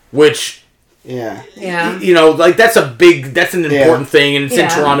 which, Yeah. Yeah. you know, like that's an important thing, and it's in Yeah.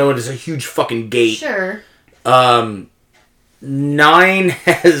 Toronto, and it's a huge fucking gate. Sure. 9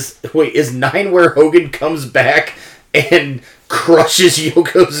 has... Wait, is 9 where Hogan comes back and crushes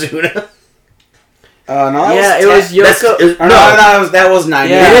Yokozuna? No, Yeah, it was Yoko. that was 9.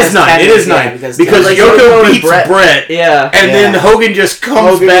 Yeah, it is 9. It is 9. Because like Yoko Yoko and beats Brett. Brett. Yeah. And then Hogan just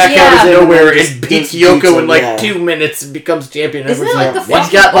comes back just out comes of in nowhere and and beats just beats Yoko him, in like yeah. 2 minutes and becomes champion. Isn't it Everyone's like the He's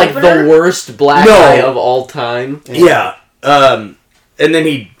got like opener? the worst black No. eye of all time. Yeah. And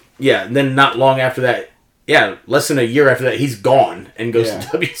then and then not long after that, less than a year after that, he's gone and goes to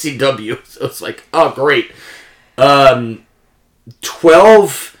WCW. So it's like, oh, great.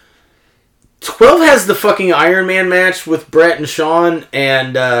 12 has the fucking Iron Man match with Brett and Shawn,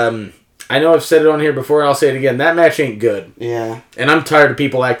 and I know I've said it on here before, I'll say it again. That match ain't good. Yeah. And I'm tired of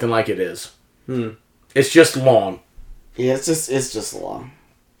people acting like it is. It's just long. Yeah, it's just long.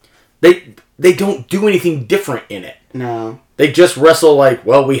 They don't do anything different in it. No. They just wrestle like,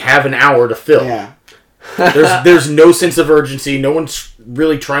 well, we have an hour to fill. Yeah. There's no sense of urgency. No one's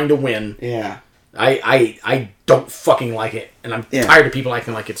really trying to win. Yeah. I don't fucking like it, and I'm tired of people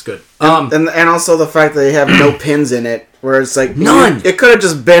acting like it's good. And also the fact that they have no pins in it, where it's like None. It could have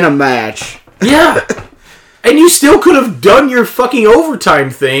just been a match. Yeah, and you still could have done your fucking overtime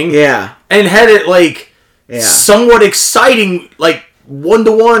thing. Yeah. And had it like somewhat exciting, like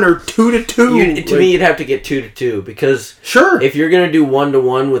 1-1 or 2-2. To me, you'd have to get 2-2 because sure, if you're gonna do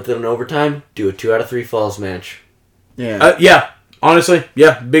 1-1 with an overtime, do a 2 out of 3 falls match. Yeah. Honestly,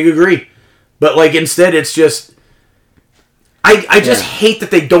 big agree. But like instead, it's just I just hate that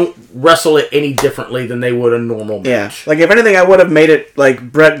they don't wrestle it any differently than they would a normal match. Like if anything, I would have made it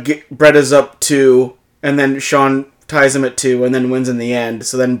like Brett is up 2, and then Shawn ties him at 2, and then wins in the end.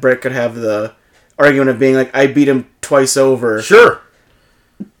 So then Brett could have the argument of being like, I beat him twice over. Sure.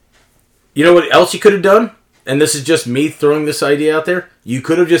 You know what else you could have done? And this is just me throwing this idea out there. You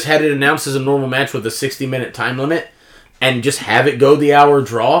could have just had it announced as a normal match with a 60-minute time limit and just have it go the hour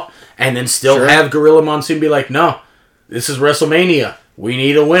draw and then still have Gorilla Monsoon be like, no, this is WrestleMania. We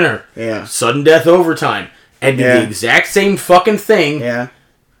need a winner. Yeah. Sudden death overtime. And do the exact same fucking thing. Yeah.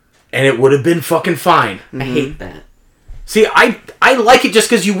 And it would have been fucking fine. I hate that. See, I like it just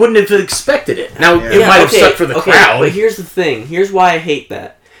because you wouldn't have expected it. Now, Yeah. it might have okay, sucked for the okay, crowd. But here's the thing. Here's why I hate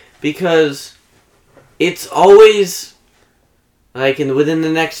that. Because it's always like within the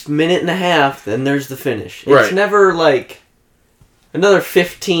next minute and a half, then there's the finish. It's Right. never like another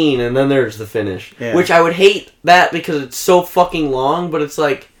 15 and then there's the finish. Yeah. Which I would hate that because it's so fucking long, but it's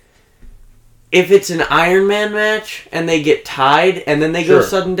like if it's an Iron Man match and they get tied and then they go Sure.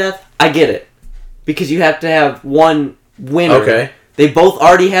 sudden death, I get it. Because you have to have one winner. Okay. They both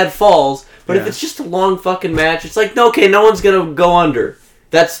already had falls, but if Yeah. it's just a long fucking match, it's like, no, okay, no one's gonna go under.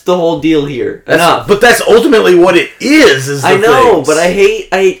 That's the whole deal here. Enough. But that's ultimately what it is the I know, things. but I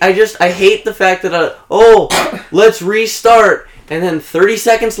hate the fact that let's restart, and then 30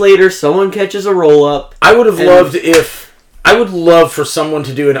 seconds later, someone catches a roll up. I would have loved I would love for someone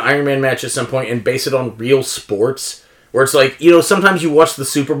to do an Iron Man match at some point and base it on real sports, where it's like, sometimes you watch the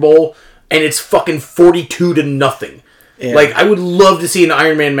Super Bowl and it's fucking 42-0. Yeah. Like, I would love to see an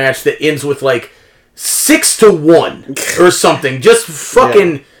Iron Man match that ends with like 6-1 or something. Just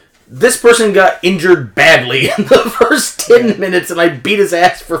fucking. Yeah. This person got injured badly in the first 10 minutes, and I beat his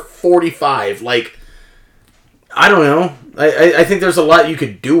ass for 45. Like, I don't know. I think there's a lot you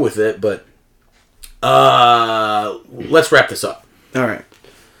could do with it, but let's wrap this up. All right.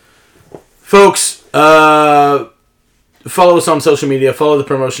 Folks, follow us on social media. Follow the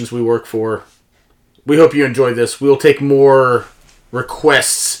promotions we work for. We hope you enjoyed this. We'll take more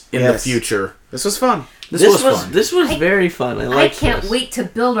requests in the Yes. future. This was fun. This was fun. This was very fun. I can't wait to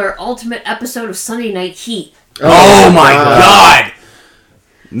build our ultimate episode of Sunday Night Heat. Oh my god!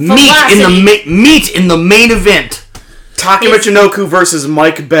 Velocity. Meet in the main event. Taka Michinoku versus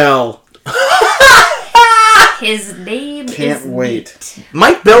Mike Bell. His name Can't is wait. Meat.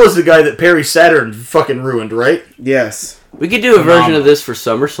 Mike Bell is the guy that Perry Saturn fucking ruined, right? Yes. We could do a version of this for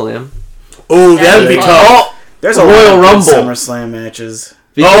SummerSlam. Oh, that'd be That'd be tough. Oh, There's a Royal lot of good Rumble. SummerSlam matches.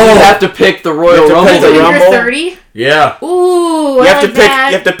 because Oh. you have to pick the Royal You have to Rumble. pick the Under Rumble. 30? Yeah, Ooh, You I have to like pick. that.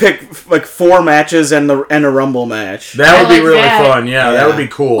 You have to pick like 4 matches and a Rumble match. that would I be like really that. fun. Yeah, that Yeah. would be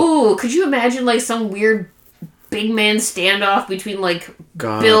cool. Ooh, could you imagine like some weird big man standoff between like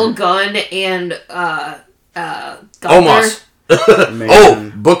God. Bill Gunn and Gunther? Omos. Man. Oh,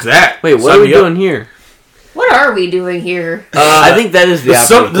 book that. Wait, what Sign are we me up. doing here? What are we doing here? I think that is the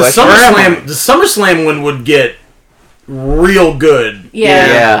opposite question. The SummerSlam one would get real good.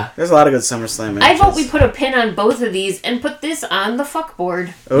 Yeah. There's a lot of good SummerSlam I matches. vote we put a pin on both of these and put this on the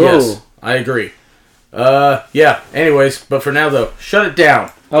fuckboard. Oh. Yes, I agree. Yeah. Anyways, but for now though, shut it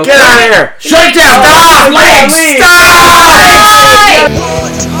down. Okay. Get out of here! Shut it down! Stop! Stop!